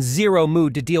Les was in zero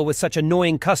mood to deal with such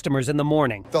annoying customers in the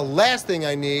morning. the last thing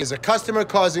I need is a customer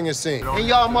causing a scene. And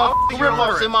y'all motherfucking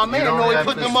rip-offs in my man know he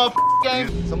put them up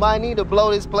games. Somebody need to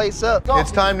blow this place up.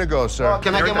 It's time to go, sir.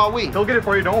 Can I get my weed? He'll get it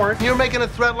for you, don't worry. You're making a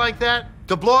threat like that?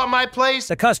 To blow up my place?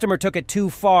 The customer took it too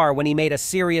far when he made a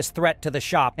serious threat to the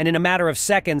shop, and in a matter of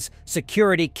seconds,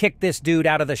 security kicked this dude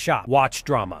out of the shop. Watch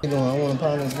drama. You know, I want to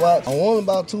pound this watch. I want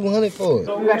about 200 for it.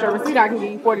 You got your receipt, I can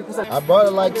give you 40%. I bought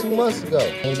it like 2 months ago.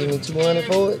 Can't give me 200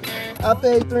 for it. I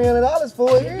paid $300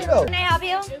 for it here though. Can I help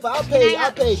you? But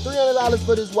I paid $300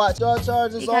 for this watch. Y'all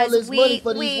charge us all this money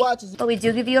for these watches. But we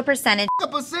do give you a percentage. A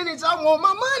percentage, I want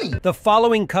my money. The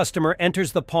following customer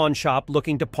enters the pawn shop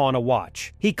looking to pawn a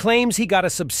watch. He claims he got a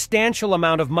substantial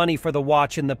amount of money for the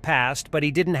watch in the past, but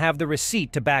he didn't have the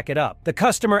receipt to back it up. The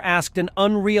customer asked an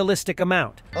unrealistic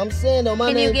amount. I'm saying though,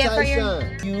 my name is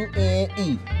Tyshawn.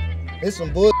 U-N-E. It's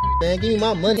some bull, man. Give me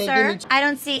my money. Sir, I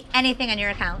don't see anything on your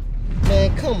account.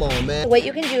 Man, come on, man. What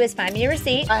you can do is find me a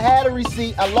receipt. I had a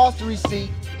receipt. I lost the receipt.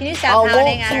 Can you stop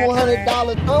pounding on our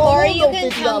 $200. Or you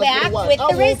can come back with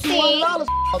the receipt.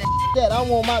 I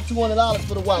want my $200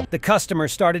 for the watch. The customer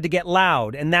started to get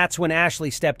loud, and that's when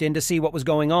Ashley stepped in to see what was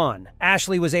going on.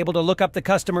 Ashley was able to look up the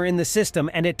customer in the system,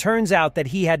 and it turns out that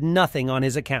he had nothing on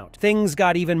his account. Things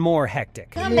got even more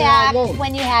hectic. Come back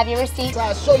when you have your receipt.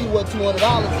 I'll show you what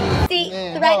 $200 is. See,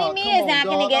 Man, threatening me is not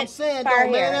going to get far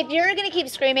though, here. man. If you're going to keep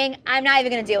screaming, I'm not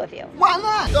even going to deal with you. Why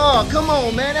not? Dog, come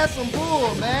on, man. That's some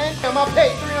bull, man. Damn, I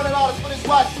paid $300 for this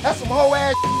watch. That's some whole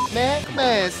ass man.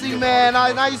 Man, see, man,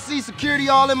 now you see security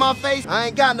all in my face. I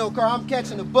ain't got no car. I'm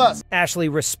catching the bus. Ashley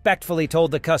respectfully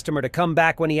told the customer to come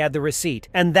back when he had the receipt,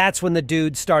 and that's when the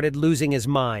dude started losing his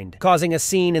mind, causing a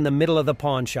scene in the middle of the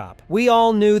pawn shop. We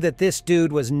all knew that this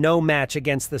dude was no match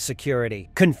against the security.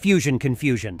 Confusion.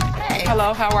 Hey.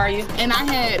 Hello, how are you? And I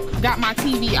had got my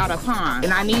TV out of pawn,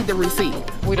 and I need the receipt.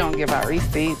 We don't give out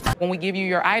receipts. When we give you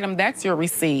your item, that's your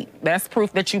receipt. That's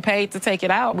proof that you paid to take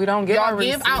it out. We don't give out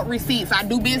receipts. Y'all give out receipts. I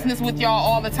do business with y'all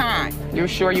all the time. You're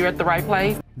sure you're at the right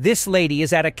place? This lady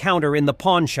is at a counter in the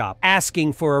pawn shop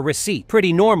asking for a receipt.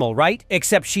 Pretty normal, right?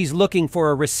 Except she's looking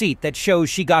for a receipt that shows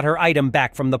she got her item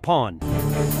back from the pawn.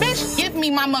 Bitch, give me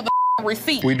my mother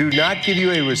receipt. We do not give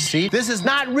you a receipt. This is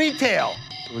not retail.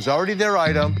 It was already their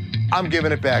item. I'm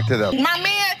giving it back to them. My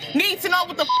man needs to know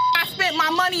what the I spent my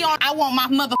money on. I want my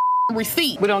mother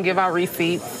receipt. We don't give out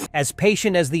receipts. As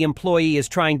patient as the employee is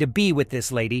trying to be with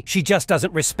this lady, she just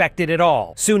doesn't respect it at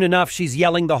all. Soon enough, she's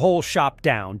yelling the whole shop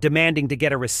down, demanding to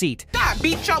get a receipt. Stop,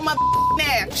 beat your mother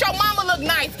ass. Your mama look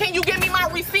nice. Can you give me my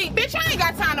receipt? Bitch, I ain't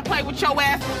got time to play with your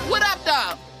ass. What up,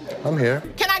 dog? I'm here.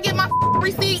 Can I get my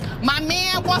receipt? My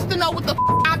man wants to know what the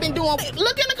I've been doing.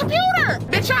 Look in the computer.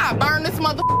 Bitch, I'll burn this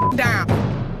mother down.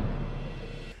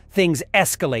 Things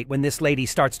escalate when this lady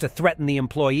starts to threaten the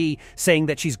employee, saying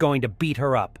that she's going to beat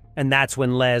her up. And that's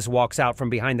when Les walks out from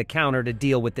behind the counter to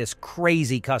deal with this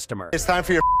crazy customer. It's time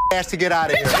for your ass to get out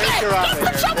of here. Get your out of here.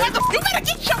 You better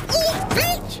get your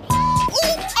bitch.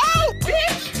 Ooh, oh,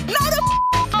 bitch. No, the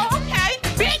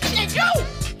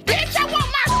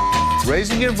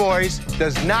Raising your voice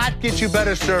does not get you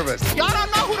better service. Y'all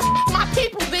don't know who the my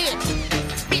people is.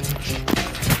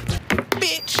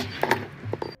 Bitch.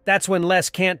 That's when Les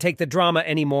can't take the drama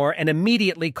anymore and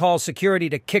immediately calls security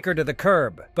to kick her to the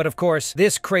curb. But of course,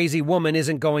 this crazy woman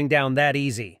isn't going down that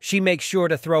easy. She makes sure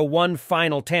to throw one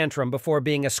final tantrum before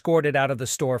being escorted out of the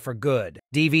store for good.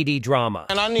 DVD drama.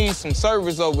 And I need some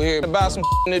service over here. About some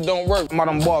that don't work. I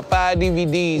done bought 5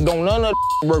 DVDs. Don't none of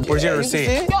the work. Where's your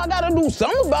receipt? Y'all gotta do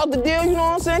something about the deal, you know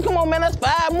what I'm saying? Come on, man, that's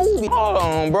 5 movies. Hold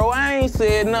on, bro. I ain't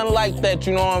said nothing like that,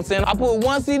 you know what I'm saying? I put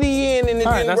 1 CD in and it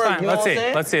didn't work, you know what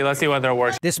I'm saying? Let's see whether it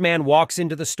works. This man walks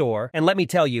into the store, and let me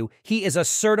tell you, he is a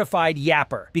certified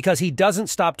yapper because he doesn't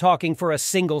stop talking for a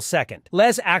single second.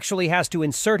 Les actually has to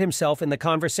insert himself in the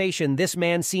conversation this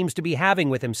man seems to be having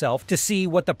with himself to see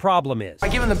what the problem is. I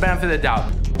give him the benefit of the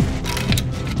doubt.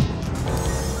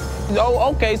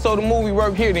 Oh, okay, so the movie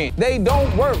work here then. They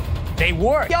don't work. They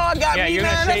work. Y'all got me, you're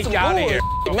man. gonna take out of here,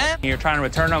 man. You're trying to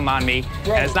return them on me,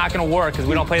 bro. And it's not gonna work because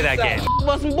we don't play that game.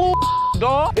 But some bull,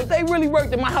 dog. If they really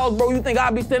worked in my house, bro, you think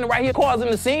I'd be standing right here causing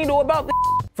the scene or about this?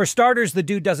 For starters, the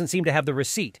dude doesn't seem to have the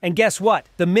receipt. And guess what?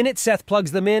 The minute Seth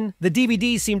plugs them in, the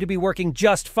DVDs seem to be working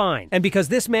just fine. And because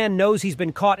this man knows he's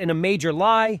been caught in a major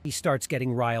lie, he starts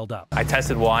getting riled up. I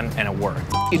tested one and it worked.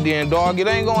 Then, dog, it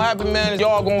ain't gonna happen, man.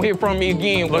 Y'all gonna hear from me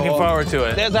again. Looking forward to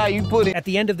it. That's how you put it. At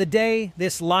the end of the day,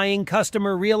 this lying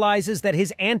customer realizes that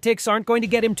his antics aren't going to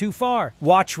get him too far.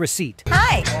 Watch receipt.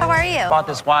 Hi, how are you? Bought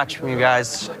this watch from you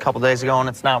guys a couple days ago and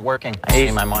it's not working. I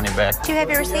need my money back. Do you have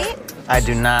your receipt? I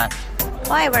do not.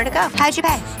 Why? Where'd it go? How'd you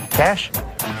pay? Cash?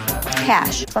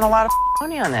 Cash. Spent a lot of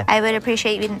money on that. I would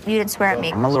appreciate you didn't swear at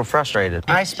me. I'm a little frustrated.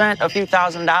 I spent a few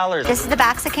 $1,000s. This is the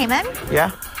box that came in?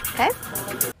 Yeah. Okay.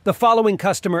 The following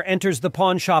customer enters the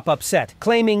pawn shop upset,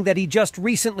 claiming that he just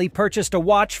recently purchased a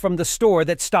watch from the store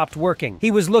that stopped working.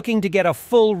 He was looking to get a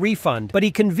full refund, but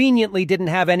he conveniently didn't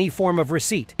have any form of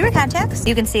receipt. Your contacts?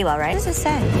 You can see well, right? What does it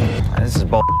say? This is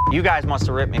bull. You guys must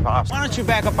have ripped me off. Why don't you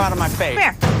back up out of my face? Come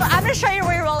here. I'm going to show you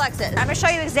where your Rolex is. I'm going to show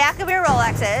you exactly where your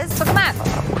Rolex is. So come on.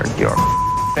 I work your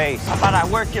face. How about I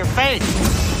work your face?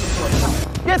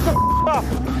 Get the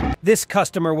off. This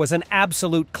customer was an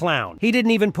absolute clown. He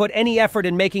didn't even put any effort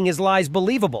in making his lies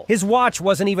believable. His watch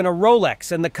wasn't even a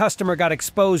Rolex, and the customer got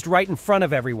exposed right in front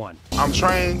of everyone. I'm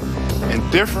trained in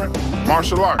different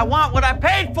martial arts. I want what I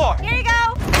paid for. Here you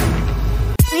go.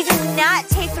 We do not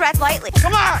take threats lightly.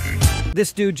 Come on.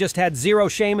 This dude just had zero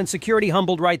shame and security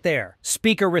humbled right there.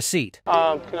 Speaker receipt.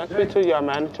 Can I speak to your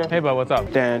manager? Hey, bud, what's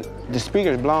up? Dan, the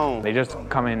speaker's blown. They just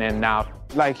coming in now.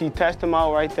 Like, he tested them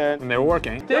out right there. And they were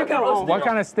working. Sticker. What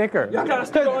kind of sticker? Y'all got a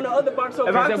sticker on the other box over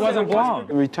there. Because it wasn't blown.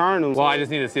 Return them. Well, I just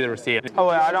need to see the receipt. Oh,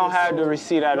 well, I don't have the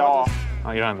receipt at all.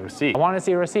 Oh, you don't have the receipt. I want to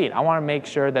see a receipt. I want to make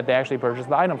sure that they actually purchased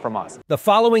the item from us. The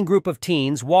following group of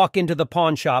teens walk into the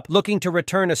pawn shop looking to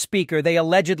return a speaker they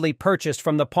allegedly purchased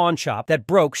from the pawn shop that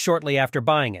broke shortly after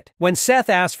buying it. When Seth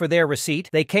asked for their receipt,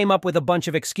 they came up with a bunch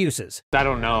of excuses. I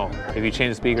don't know. If you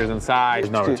change the speakers inside,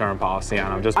 there's no return policy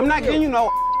on them. I'm not getting you no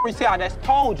receipt. I just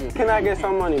told you. Can I get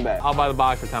some money back? I'll buy the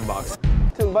box for $10.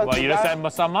 Well, you just said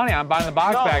some money. I'm buying the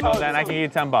box back. No, then I can give you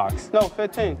 $10. No,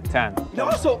 15. 10. You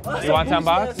want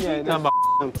 $10? Yeah, $10.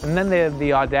 And then they have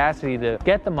the audacity to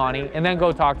get the money and then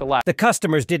go talk to Les. The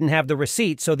customers didn't have the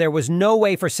receipt, so there was no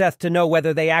way for Seth to know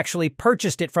whether they actually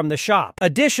purchased it from the shop.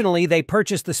 Additionally, they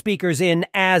purchased the speakers in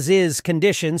as-is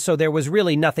condition, so there was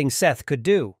really nothing Seth could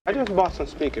do. I just bought some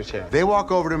speakers here. They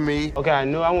walk over to me. Okay, I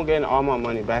knew I won't get all my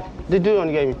money back. The dude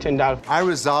only gave me $10. I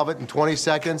resolve it in 20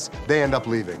 seconds. They end up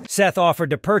leaving. Seth offered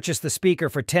to purchase the speaker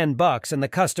for $10, and the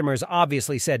customers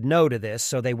obviously said no to this,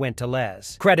 so they went to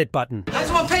Les. Credit button. I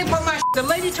just want to pay for my The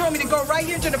lady told me to go right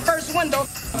here to the first window.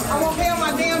 I won't pay on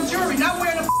my damn jewelry, not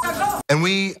where the I go. And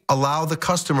we allow the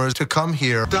customers to come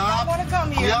here. Stop I want to come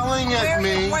here. Yelling at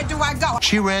me. Where do I go?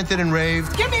 She ranted and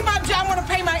raved. Give me my job. I want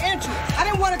to pay my entry. I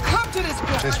didn't want to come to this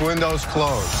place. This window's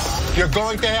closed. You're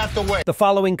going to have to wait. The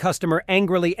following customer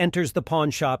angrily enters the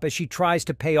pawn shop as she tries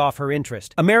to pay off her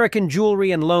interest. American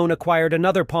Jewelry and Loan acquired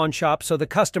another pawn shop, so the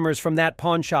customers from that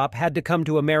pawn shop had to come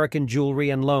to American Jewelry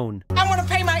and Loan. I want to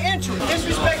pay my entry.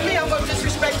 Disrespect me, I'm going to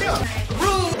disrespect them.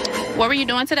 Rude. What were you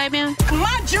doing today, man?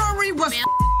 My jewelry was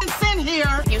sent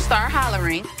here. You start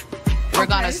hollering. We're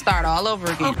gonna start all over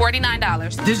again.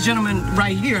 $49. This gentleman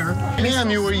right here. Ma'am,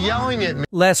 you were yelling at me.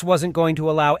 Les wasn't going to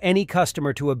allow any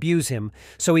customer to abuse him,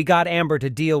 so he got Amber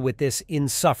to deal with this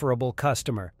insufferable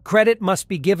customer. Credit must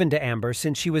be given to Amber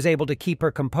since she was able to keep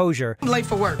her composure. I'm late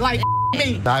for work. Like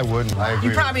me. I wouldn't. I agree.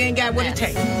 You probably ain't got what it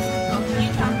takes.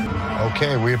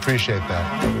 Okay, we appreciate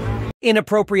that.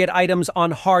 Inappropriate items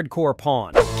on hardcore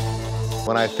pawn.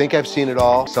 When I think I've seen it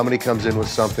all, somebody comes in with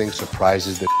something,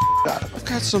 surprises the out of me. I've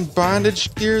got some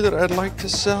bondage gear that I'd like to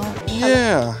sell.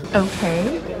 Yeah.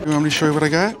 Okay. You want me to show you what I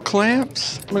got?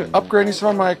 Clamps. I'm upgrading some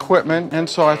of my equipment, and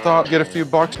so I thought I'd get a few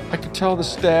bucks. I could tell the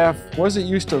staff wasn't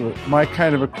used to my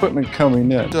kind of equipment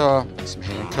coming in. Some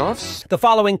handcuffs. The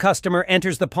following customer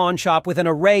enters the pawn shop with an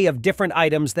array of different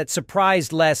items that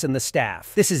surprised Les and the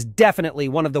staff. This is definitely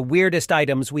one of the weirdest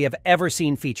items we have ever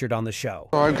seen featured on the show.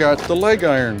 I've got the leg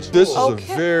irons. This is a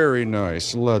very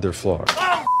nice leather floss.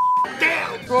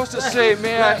 Supposed to say,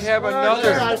 may I have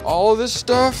another? All of this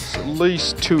stuff, at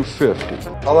least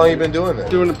 $250. How long you been doing this?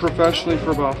 Doing it professionally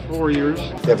for about 4 years.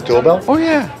 You have a tool belt? Oh,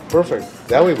 yeah. Perfect.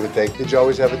 That we would think. Did you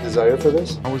always have a desire for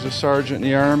this? I was a sergeant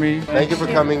in the Army. Thank you for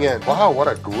coming in. Wow, what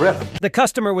a grip. The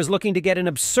customer was looking to get an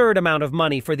absurd amount of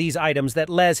money for these items that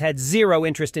Les had zero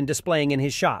interest in displaying in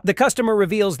his shop. The customer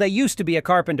reveals they used to be a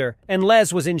carpenter, and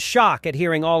Les was in shock at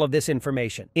hearing all of this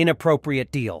information.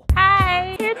 Inappropriate deal.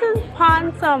 Hi, here to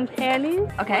pawn some panties.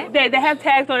 Okay. They have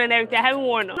tags on it and everything. I haven't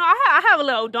worn them. No, I have a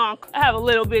little donk. I have a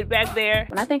little bit back there.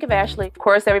 When I think of Ashley, of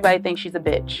course, everybody thinks she's a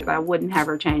bitch. I wouldn't have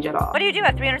her change at all. What do you do?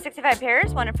 Have 365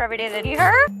 pairs? One for every day that you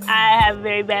her? I have a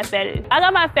very bad fetish. I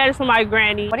got my fetish from my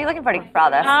granny. What are you looking for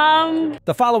all this?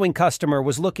 The following customer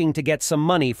was looking to get some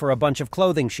money for a bunch of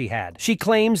clothing she had. She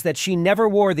claims that she never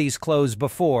wore these clothes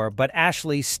before, but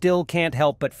Ashley still can't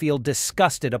help but feel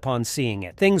disgusted upon seeing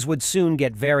it. Things would soon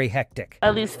get very hectic.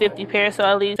 At least 50 pairs, so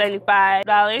at least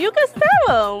 $75. You can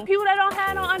sell them. People that don't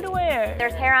have no underwear.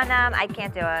 There's hair on them. I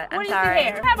can't do it. I'm sorry.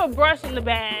 I have a brush in the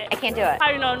bag. I can't do it. How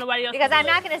do you know nobody else? Because I'm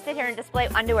not going to sit here and display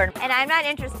underwear. And I'm not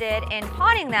interested in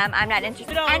pawning them. I'm not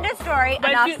interested. End of story.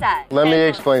 Enough said. Let me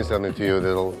explain something to you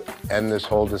that'll end this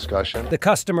whole discussion. The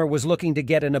customer was looking to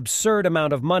get an absurd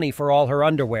amount of money for all her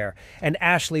underwear, and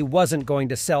Ashley wasn't going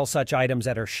to sell such items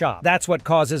at her shop. That's what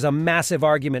causes a massive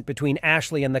argument between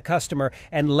Ashley and the customer,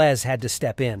 and Les had to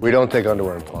step in. We don't take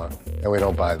underwear in pawn, and we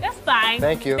don't buy them. That's fine.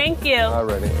 Thank you. Thank you.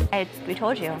 Alrighty. We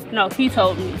told you. No, he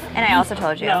told me. And I also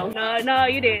told you. No,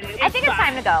 you didn't. I think it's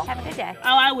time to go. Have a good day.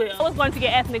 Oh, I will. I was going to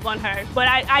get ethnic on her, but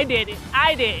I did it.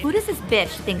 I did. Who does this bitch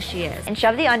think she is? And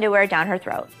shove the underwear down her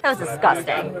throat. That was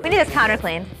disgusting. We need this counter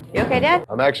cleaned. You okay, Dad?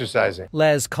 I'm exercising.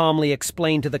 Les calmly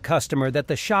explained to the customer that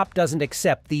the shop doesn't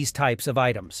accept these types of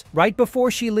items. Right before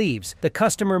she leaves, the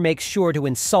customer makes sure to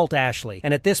insult Ashley,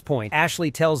 and at this point, Ashley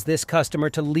tells this customer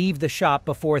to leave the shop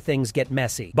before things get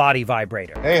messy. Body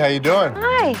vibrator. Hey, how you doing?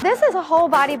 Hi, this is a whole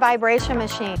body vibration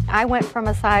machine. I went from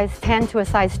a size 10 to a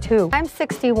size 2. I'm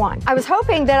 61. I was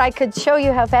hoping that I could show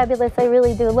you how fabulous I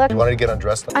really do look. You wanted to get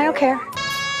undressed? I don't care.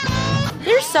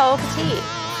 You're so petite.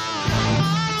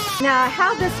 Now,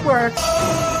 how this works,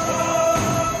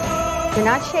 you're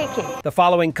not shaking. The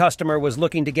following customer was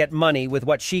looking to get money with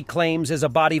what she claims is a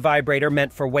body vibrator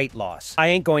meant for weight loss. I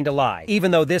ain't going to lie. Even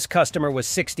though this customer was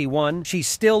 61, she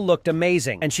still looked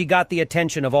amazing, and she got the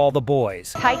attention of all the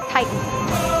boys. Tighten.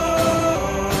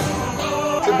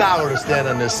 It's $1 to stand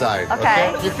on this side.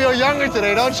 Okay. You feel younger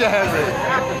today, don't you, Henry?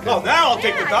 Oh, now I'll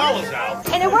take the dollars out.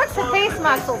 And it works the face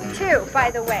muscles, too,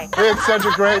 by the way. It's such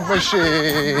a great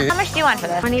machine. How much do you want for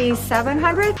this?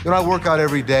 $2,700? You know, I work out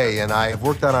every day, and I've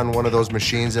worked out on one of those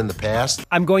machines in the past.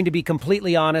 I'm going to be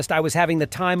completely honest, I was having the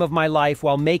time of my life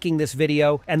while making this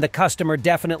video, and the customer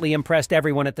definitely impressed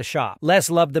everyone at the shop. Les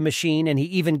loved the machine, and he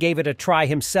even gave it a try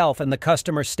himself, and the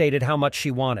customer stated how much she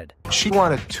wanted. She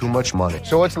wanted too much money.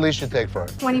 So what's the least you take for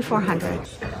it?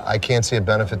 $2,400. I can't see a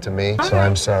benefit to me, so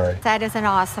I'm sorry. That is an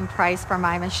awesome price for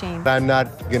my machine. I'm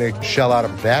not gonna shell out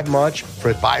that much for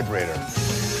a vibrator.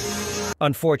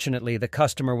 Unfortunately, the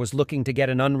customer was looking to get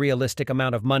an unrealistic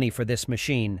amount of money for this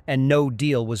machine, and no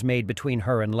deal was made between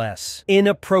her and Les.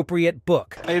 Inappropriate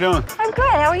book. How you doing? I'm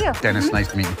good. How are you? Dennis, nice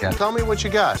to meet you, Kat. Tell me what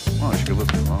you got. Oh, she could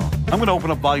listen. Oh. I'm going to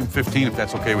open up volume 15 if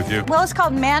that's okay with you. Well, it's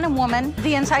called Man and Woman,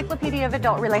 the Encyclopedia of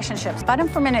Adult Relationships. Bought them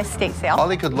from an estate sale. All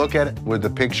he could look at were the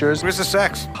pictures. Where's the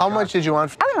sex? How much did you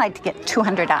want? I would like to get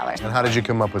 $200. And how did you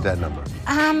come up with that number?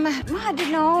 I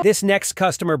didn't know. This next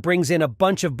customer brings in a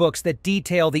bunch of books that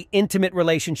detail the intimate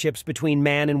relationships between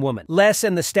man and woman. Les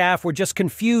and the staff were just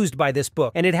confused by this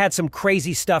book, and it had some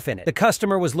crazy stuff in it. The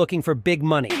customer was looking for big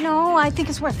money. No, I think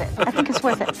it's worth it. I think it's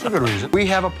worth it. That's a good reason. We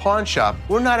have a pawn shop.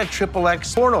 We're not a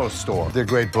XXX porno store. They're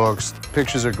great books.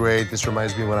 Pictures are great. This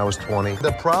reminds me when I was 20.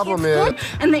 The problem is...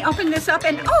 And they open this up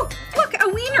and, oh, look, a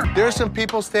wiener. There's some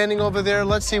people standing over there.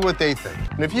 Let's see what they think.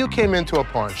 And if you came into a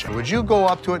pawn shop, would you go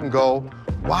up to it and go,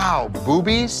 wow,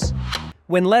 boobies?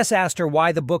 When Les asked her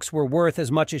why the books were worth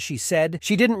as much as she said,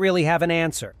 she didn't really have an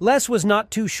answer. Les was not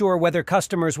too sure whether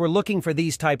customers were looking for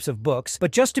these types of books,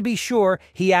 but just to be sure,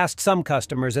 he asked some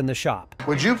customers in the shop.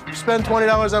 Would you spend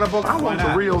 $20 on a book? I want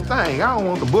the real thing. I don't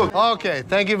want the book. Okay,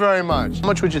 thank you very much. How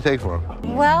much would you take for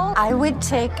them? Well, I would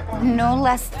take no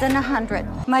less than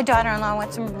 100. My daughter-in-law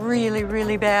wants them really,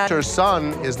 really bad. Her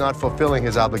son is not fulfilling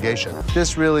his obligation.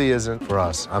 This really isn't for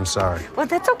us. I'm sorry. Well,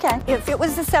 that's okay. If it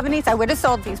was the 70s, I would have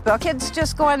sold these books. Kids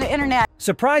just go on the internet.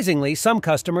 Surprisingly, some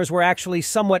customers were actually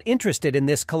somewhat interested in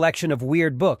this collection of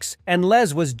weird books, and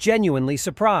Les was genuinely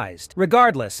surprised.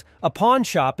 Regardless, a pawn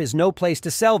shop is no place to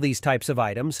sell these types of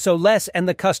items, so Les and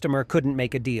the customer couldn't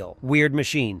make a deal. Weird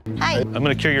machine. Hi. I'm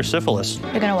gonna cure your syphilis.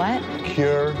 You're gonna what?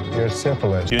 Cure your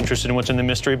syphilis. You interested in what's in the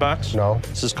mystery box? No.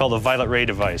 This is called a violet ray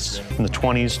device. From the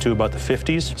 20s to about the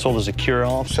 50s, sold as a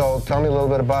cure-all. So tell me a little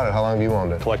bit about it. How long have you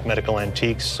owned it? Collect medical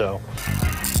antiques, so.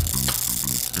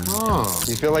 Oh.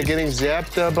 You feel like getting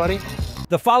zapped, buddy?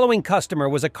 The following customer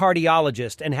was a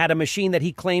cardiologist and had a machine that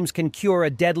he claims can cure a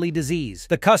deadly disease.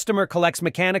 The customer collects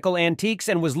mechanical antiques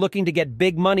and was looking to get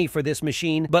big money for this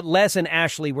machine, but Les and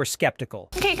Ashley were skeptical.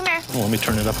 Okay, come here. Well, let me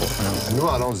turn it up a little. I knew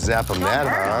I don't zap them that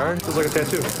hard. Feels like a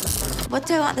tattoo. What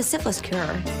do I want the syphilis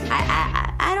cure?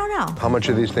 I don't know. How much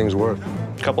are these things worth?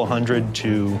 A couple hundred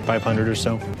to 500 or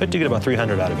so. But you get about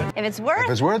 300 out of it. If it's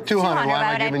worth 200,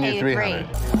 why am I giving you 300?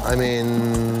 I mean,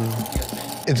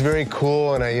 it's very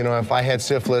cool, and if I had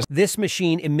syphilis. This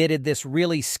machine emitted this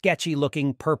really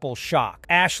sketchy-looking purple shock.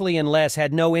 Ashley and Les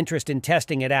had no interest in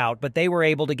testing it out, but they were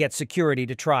able to get security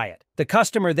to try it. The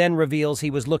customer then reveals he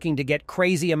was looking to get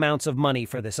crazy amounts of money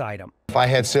for this item. If I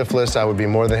had syphilis, I would be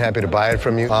more than happy to buy it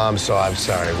from you. So I'm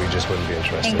sorry, we just wouldn't be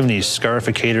interested. Any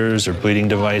scarificators or bleeding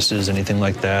devices, anything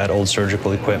like that, old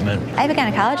surgical equipment? I have a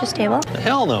gynecologist table.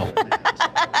 Hell no.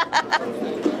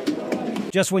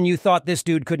 Just when you thought this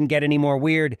dude couldn't get any more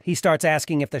weird, he starts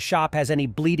asking if the shop has any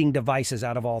bleeding devices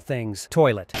out of all things.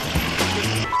 Toilet.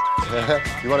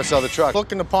 You want to sell the truck?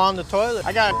 Looking to pawn the toilet.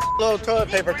 I got a little toilet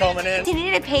paper coming in. He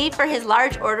needed to pay for his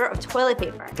large order of toilet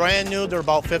paper. Brand new, they're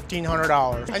about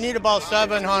 $1,500. I need about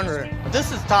 $700.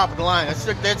 This is top of the line.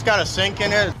 It's got a sink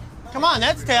in it. Come on,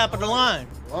 that's top of the line.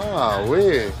 Wow,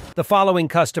 wee. The following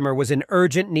customer was in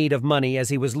urgent need of money as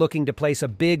he was looking to place a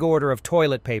big order of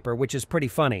toilet paper, which is pretty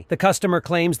funny. The customer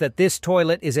claims that this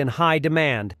toilet is in high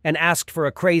demand and asked for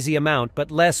a crazy amount,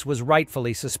 but Les was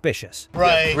rightfully suspicious.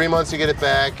 Right. 3 months to get it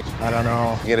back. I don't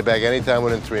know. You get it back anytime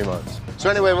within 3 months. So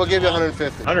anyway, we'll give you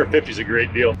 150. 150 is a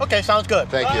great deal. Okay, sounds good.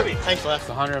 Thank you. Thanks, Les. It's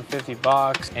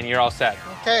 $150 and you're all set.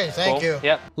 Okay, thank you.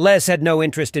 Yep. Les had no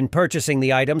interest in purchasing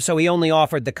the item, so he only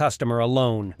offered the customer a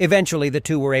loan. Eventually, the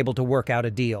two were able to work out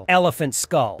a deal. Elephant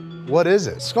skull. What is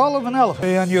it? Skull of an elephant.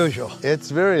 Very unusual. It's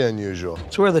very unusual.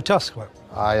 It's where the tusks were.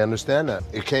 I understand that.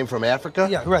 It came from Africa?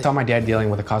 Yeah, right. I saw my dad dealing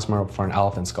with a customer for an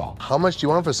elephant skull. How much do you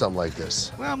want for something like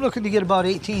this? Well, I'm looking to get about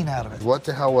 18 out of it. What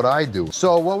the hell would I do?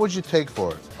 So what would you take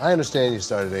for it? I understand you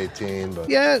started 18, but...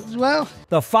 Yeah, well...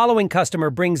 The following customer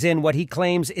brings in what he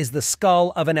claims is the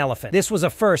skull of an elephant. This was a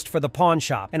first for the pawn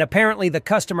shop, and apparently the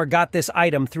customer got this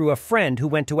item through a friend who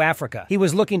went to Africa. He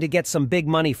was looking to get some big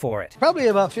money for it. Probably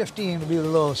about 15 would be the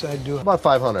lowest I'd do it. About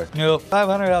 500. No,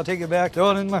 500 I'll take it back.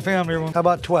 Throw it in my family room. How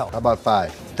about 12? How about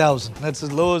 5,000? That's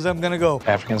as low as I'm gonna go.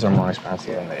 Africans are more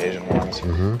expensive than the Asian ones,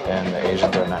 and the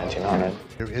Asians are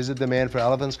 1,900. Is it demand for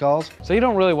elephant skulls? So you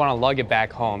don't really want to lug it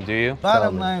back home, do you?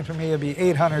 Bottom line for me would be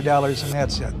 $800 and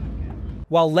that's it.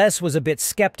 While Les was a bit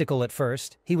skeptical at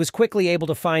first, he was quickly able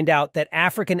to find out that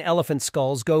African elephant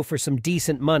skulls go for some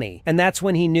decent money, and that's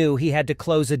when he knew he had to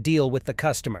close a deal with the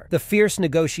customer. The fierce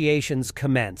negotiations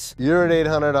commence. You're at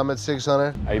 800, I'm at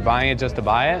 600. Are you buying it just to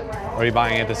buy it, or are you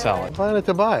buying it to sell it? I'm buying it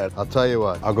to buy it. I'll tell you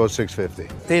what, I'll go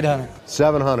 650. 800.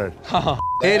 700.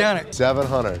 800.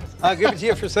 700. I'll give it to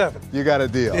you for 7. You got a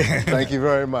deal. Thank you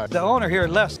very much. The owner here,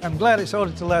 Les, I'm glad I sold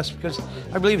it to Les because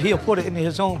I believe he'll put it in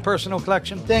his own personal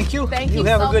collection. Thank you. Thank you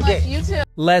have so a good much. day. You too.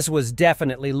 Les was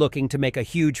definitely looking to make a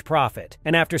huge profit,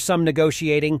 and after some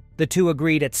negotiating, the two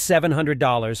agreed at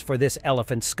 $700 for this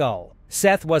elephant skull.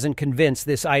 Seth wasn't convinced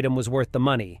this item was worth the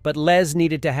money, but Les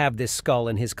needed to have this skull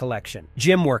in his collection.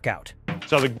 Gym workout.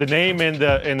 So the name in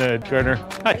the corner.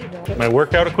 Hi, my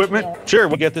workout equipment? Sure,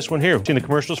 we'll get this one here. Seen the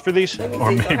commercials for these?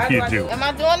 Or maybe you do. Am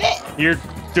I doing it? You're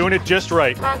doing it just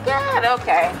right. Oh, God,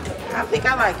 okay. I think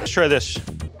I like it. Let's try this.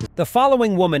 The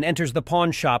following woman enters the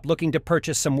pawn shop looking to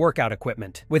purchase some workout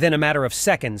equipment. Within a matter of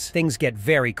seconds, things get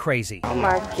very crazy. Oh,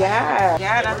 my God.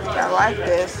 God, I think I like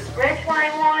this. Red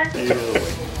wine one.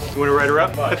 You want to write her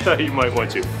up? I thought you might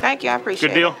want to. Thank you, I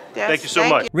appreciate it. Good deal? Yes, Thank you so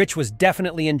much. Rich was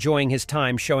definitely enjoying his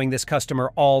time showing this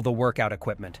customer all the workout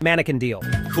equipment. Mannequin deal.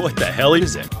 What the hell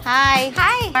is it? Hi.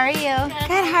 Hi. How are you?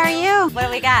 Good. How are you? What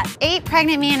do we got? 8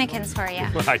 pregnant mannequins for you.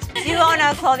 Right. Do you own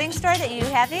a clothing store that you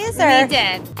have these? Or? We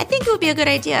did. I think it would be a good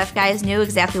idea if guys knew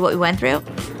exactly what we went through.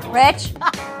 Rich?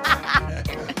 How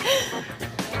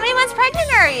many months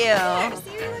pregnant are you?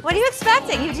 What are you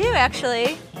expecting? You do,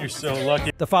 actually. You're so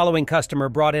lucky. The following customer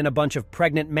brought in a bunch of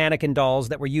pregnant mannequin dolls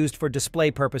that were used for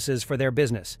display purposes for their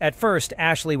business. At first,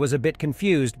 Ashley was a bit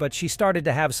confused, but she started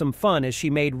to have some fun as she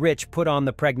made Rich put on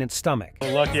the pregnant stomach.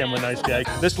 So lucky I'm a nice guy.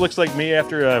 This looks like me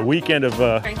after a weekend of...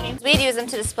 We'd use them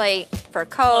to display for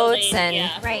coats and...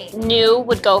 Yeah. Right. New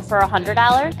would go for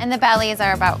 $100. And the bellies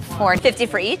are about 40. 50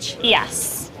 for each?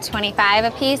 Yes. 25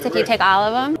 a piece if you take all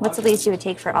of them. What's the least you would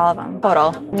take for all of them?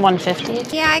 Total?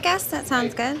 150. Yeah, I guess that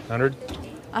sounds good. 100?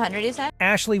 100, you said?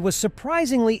 Ashley was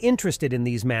surprisingly interested in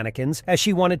these mannequins as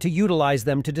she wanted to utilize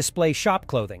them to display shop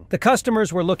clothing. The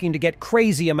customers were looking to get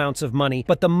crazy amounts of money,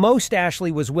 but the most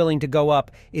Ashley was willing to go up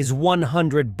is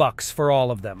 $100 for all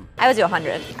of them. I would do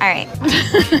 100. All right.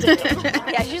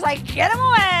 Yeah, she's like, get them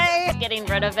away. Getting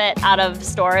rid of it out of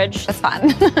storage. That's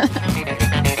fun.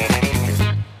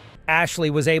 Ashley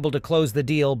was able to close the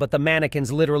deal, but the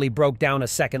mannequins literally broke down a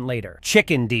second later.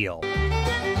 Chicken deal.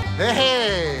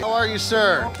 Hey, how are you,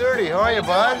 sir? 30, how are you,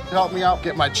 bud? Help me out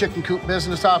get my chicken coop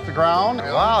business off the ground.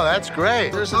 Wow, that's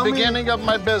great. There's the beginning of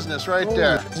my business right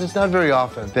there. It's not very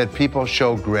often that people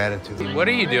show gratitude. What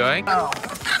are you doing? Hold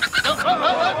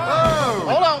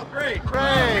on. Great.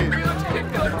 Hey,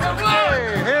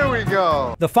 here we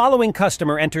go. The following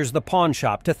customer enters the pawn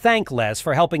shop to thank Les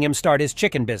for helping him start his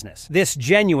chicken business. This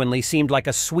genuinely seemed like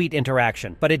a sweet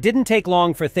interaction, but it didn't take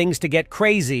long for things to get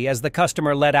crazy as the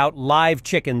customer let out live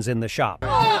chickens in the shop.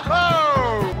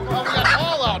 Oh, we got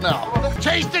all out now.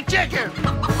 Chase the chicken.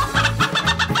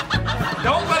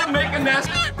 Don't let him make a nest.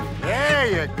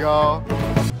 There you go.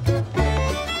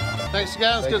 Thanks,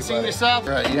 guys. Good seeing you, South.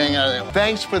 All right, you hang out of there.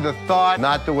 Thanks for the thought,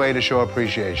 not the way to show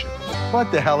appreciation.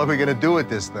 What the hell are we gonna do with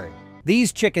this thing?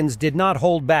 These chickens did not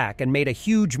hold back and made a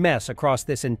huge mess across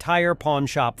this entire pawn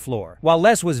shop floor. While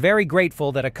Les was very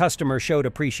grateful that a customer showed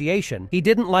appreciation, he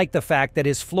didn't like the fact that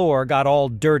his floor got all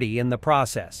dirty in the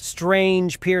process.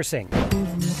 Strange piercing.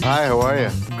 Hi, how are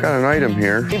you? Got an item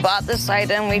here. We bought this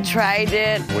item, we tried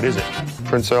it. What is it?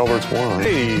 Prince Albert's wand.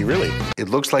 Hey, really? It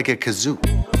looks like a kazoo.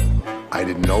 I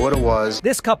didn't know what it was.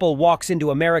 This couple walks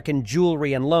into American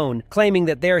Jewelry and Loan, claiming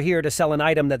that they're here to sell an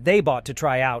item that they bought to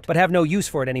try out, but have no use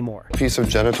for it anymore. Piece of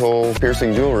genital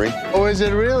piercing jewelry. Oh, is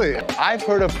it really? I've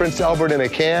heard of Prince Albert in a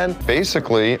can.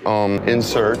 Basically,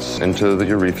 inserts into the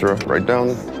urethra, right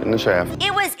down in the shaft.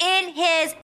 It was in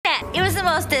his It was the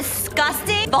most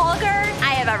disgusting, vulgar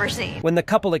I have ever seen. When the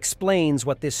couple explains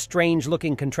what this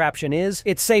strange-looking contraption is,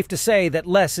 it's safe to say that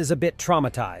Les is a bit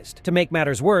traumatized. To make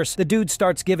matters worse, the dude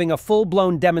starts giving a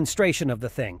full-blown demonstration of the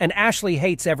thing, and Ashley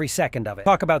hates every second of it.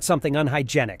 Talk about something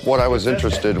unhygienic. What I was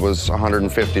interested was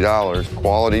 $150,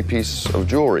 quality piece of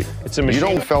jewelry. It's a machine. You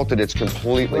don't felt that it's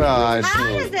completely How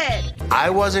is it? I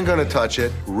wasn't gonna touch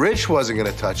it. Rich wasn't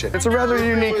gonna touch it. It's a rather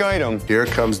unique item. Here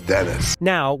comes Dennis.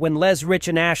 Now, when Les, Rich,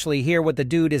 and Ashley hear what the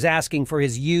dude is asking for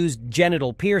his used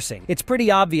genital piercing, it's pretty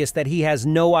obvious that he has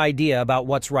no idea about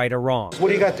what's right or wrong. What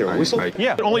do you got there? A whistle?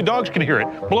 Yeah, only dogs can hear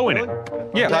it. Blow in it.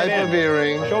 Yeah. Type of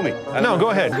earring. Show me. No, go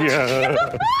ahead.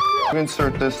 Yeah.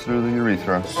 Insert this through the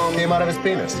urethra. Came out of his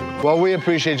penis. Well, we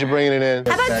appreciate you bringing it in.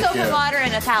 How about soap and water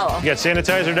and a towel? You got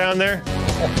sanitizer down there?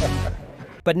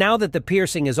 But now that the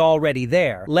piercing is already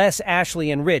there, Les, Ashley,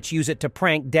 and Rich use it to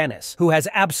prank Dennis, who has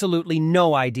absolutely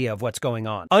no idea of what's going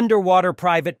on. Underwater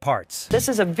private parts. This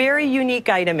is a very unique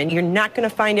item, and you're not going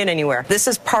to find it anywhere. This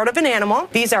is part of an animal.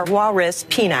 These are walrus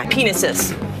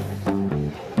penises.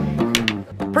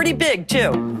 Pretty big,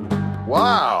 too.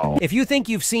 Wow. If you think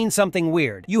you've seen something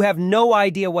weird, you have no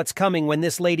idea what's coming when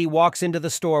this lady walks into the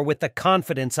store with the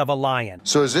confidence of a lion.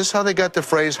 So is this how they got the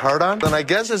phrase hard on? Then I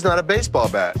guess it's not a baseball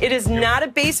bat. It is not a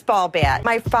baseball bat.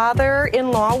 My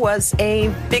father-in-law was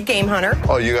a big game hunter.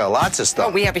 Oh, you got lots of stuff.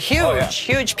 Oh, we have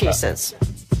huge pieces.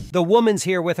 The woman's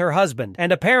here with her husband,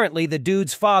 and apparently the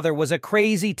dude's father was a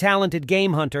crazy, talented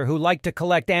game hunter who liked to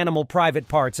collect animal private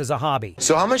parts as a hobby.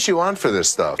 So how much you want for this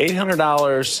stuff?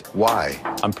 $800. Why?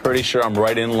 I'm pretty sure I'm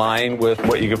right in line with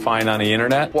what you can find on the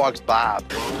internet. Walks Bob.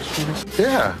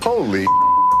 Yeah, holy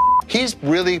He's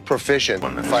really proficient.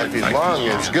 5 feet long,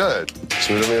 it's good.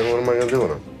 So what am I gonna do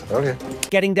with him? Okay.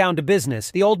 Getting down to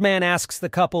business, the old man asks the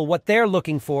couple what they're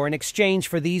looking for in exchange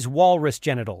for these walrus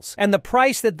genitals. And the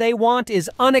price that they want is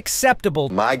unacceptable.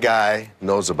 My guy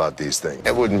knows about these things.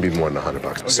 It wouldn't be more than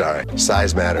 $100. I'm sorry.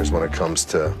 Size matters when it comes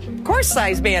to... Of course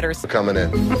size matters. Coming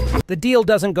in. The deal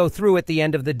doesn't go through at the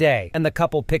end of the day, and the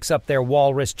couple picks up their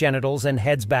walrus genitals and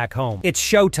heads back home. It's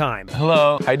showtime.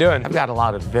 Hello. How you doing? I've got a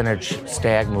lot of vintage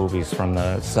stag movies from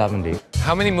the 70s.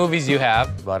 How many movies do you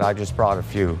have? But I just brought a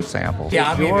few samples.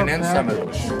 Yeah, I'm even in some of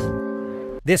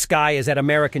those. This guy is at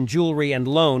American Jewelry and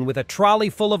Loan with a trolley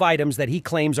full of items that he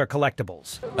claims are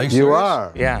collectibles. Are you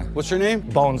are? Yeah. What's your name?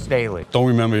 Bones Daly. Don't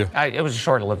remember you. It was a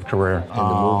short-lived career. In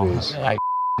the movies.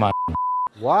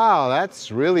 Wow,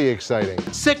 that's really exciting.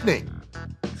 Sickening.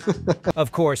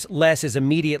 Of course, Les is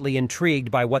immediately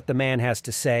intrigued by what the man has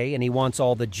to say, and he wants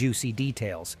all the juicy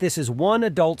details. This is one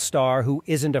adult star who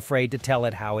isn't afraid to tell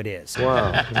it how it is.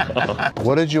 Wow.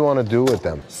 What did you want to do with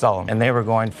them? Sell them. And they were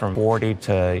going from 40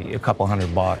 to a couple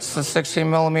 $100. It's a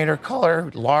 16mm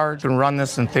color, large, and run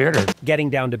this in theater.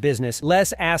 Getting down to business,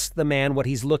 Les asks the man what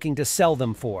he's looking to sell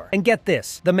them for. And get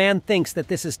this, the man thinks that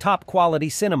this is top quality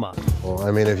cinema. Well, I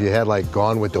mean, if you had like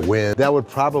Gone with the Wind, that would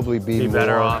probably be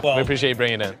better more... off. We appreciate you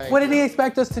bringing it in. What did he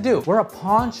expect us to do? We're a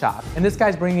pawn shop, and this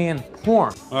guy's bringing in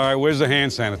porn. All right, where's the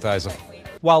hand sanitizer?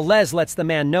 While Les lets the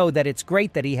man know that it's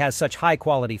great that he has such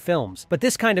high-quality films. But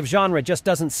this kind of genre just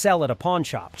doesn't sell at a pawn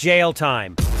shop. Jail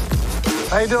time.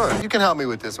 How you doing? You can help me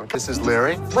with this one. This is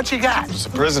Larry. What you got? It's a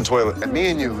prison toilet. And me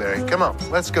and you, Larry. Come on,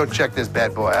 let's go check this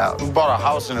bad boy out. We bought a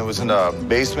house and it was in the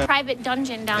basement. Private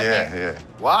dungeon down there. Yeah.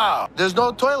 Wow, there's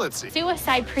no toilet seat.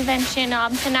 Suicide prevention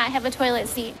to not have a toilet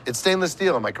seat. It's stainless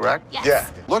steel, am I correct? Yes. Yeah.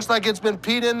 Looks like it's been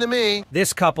peed into me.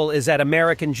 This couple is at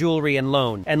American Jewelry and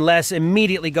Loan, and Les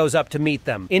immediately goes up to meet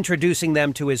them, introducing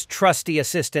them to his trusty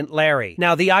assistant, Larry.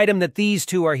 Now, the item that these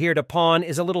two are here to pawn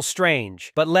is a little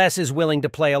strange, but Les is willing to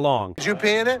play along. Did you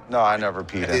pee in it? No, I never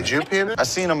peed in it. Did you pee in it? I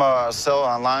seen them sell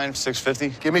online,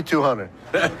 $650. Give me 200.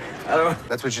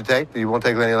 That's what you take? You won't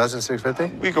take any less than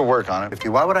 650? We could work on it. 50.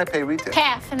 Why would I pay retail?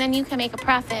 Half, and then you can make a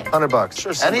profit. $100.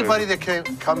 Sure, Anybody that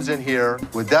comes in here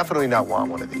would definitely not want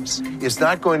one of these. It's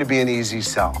not going to be an easy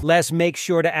sell. Les makes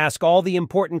sure to ask all the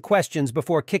important questions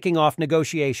before kicking off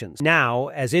negotiations. Now,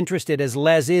 as interested as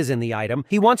Les is in the item,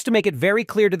 he wants to make it very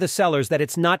clear to the sellers that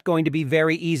it's not going to be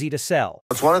very easy to sell.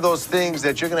 It's one of those things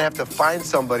that you're going to have to find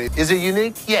somebody. Is it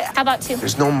unique? Yeah. How about 2?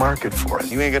 There's no market for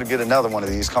it. You ain't gonna get another one of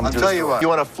these coming through. I'll tell you what. You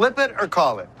want to flip it or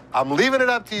call it? I'm leaving it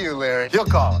up to you, Larry. You'll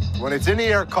call it. When it's in the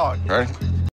air, call it. Ready?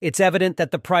 It's evident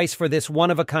that the price for this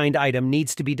one-of-a-kind item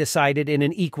needs to be decided in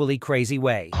an equally crazy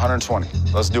way. 120.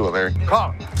 Let's do it, Larry.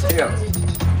 Call it. Yeah.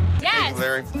 Yes.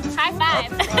 Larry. High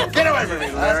five. Get away from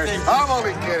me, Larry. I'm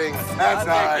only kidding. That's all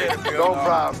right. No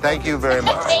problem. Thank you very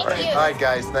much. Thank you. All right,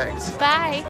 guys, thanks. Bye.